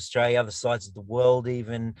sides of Australia, other sides of the world,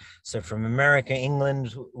 even. So from America,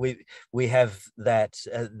 England, we have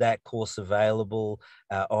that course available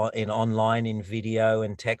in online, in video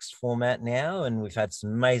and text format now, and we've had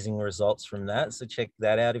some amazing results from that. So check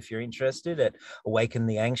that out if you're interested at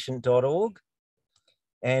awakentheancient.org.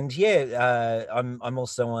 And yeah, I'm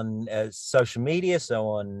also on social media, so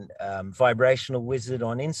on Vibrational Wizard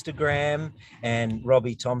on Instagram and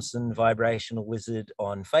Robbie Thompson Vibrational Wizard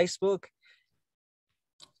on Facebook.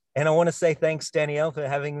 And I want to say thanks, Danyelle, for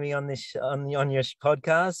having me on this on your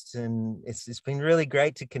podcast. And it's been really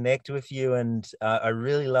great to connect with you. And I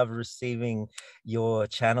really love receiving your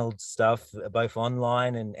channeled stuff, both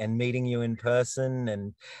online and meeting you in person,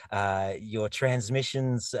 and your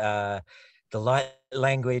transmissions. The light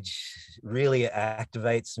language really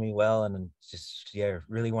activates me well, and just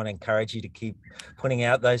really want to encourage you to keep putting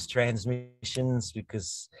out those transmissions,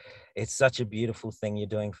 because it's such a beautiful thing you're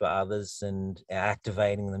doing for others and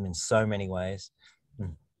activating them in so many ways.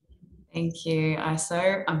 Thank you. I'm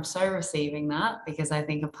so receiving that, because I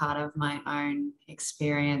think a part of my own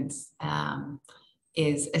experience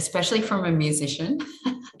is, especially from a musician,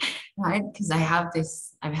 right? Because I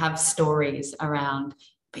have stories around,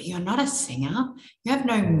 but you're not a singer, you have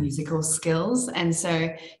no musical skills. And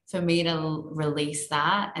so for me to release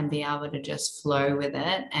that and be able to just flow with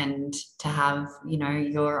it, and to have,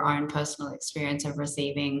 your own personal experience of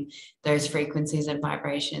receiving those frequencies and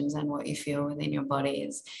vibrations and what you feel within your body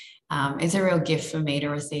is it's a real gift for me to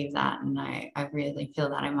receive that. And I really feel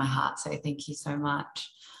that in my heart. So thank you so much.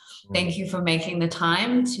 Thank you for making the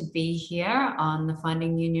time to be here on the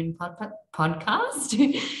Finding Union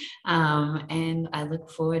podcast. And I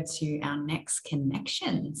look forward to our next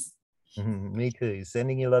connections. Me too.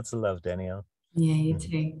 Sending you lots of love, Danyelle. Yeah, you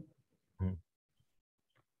too.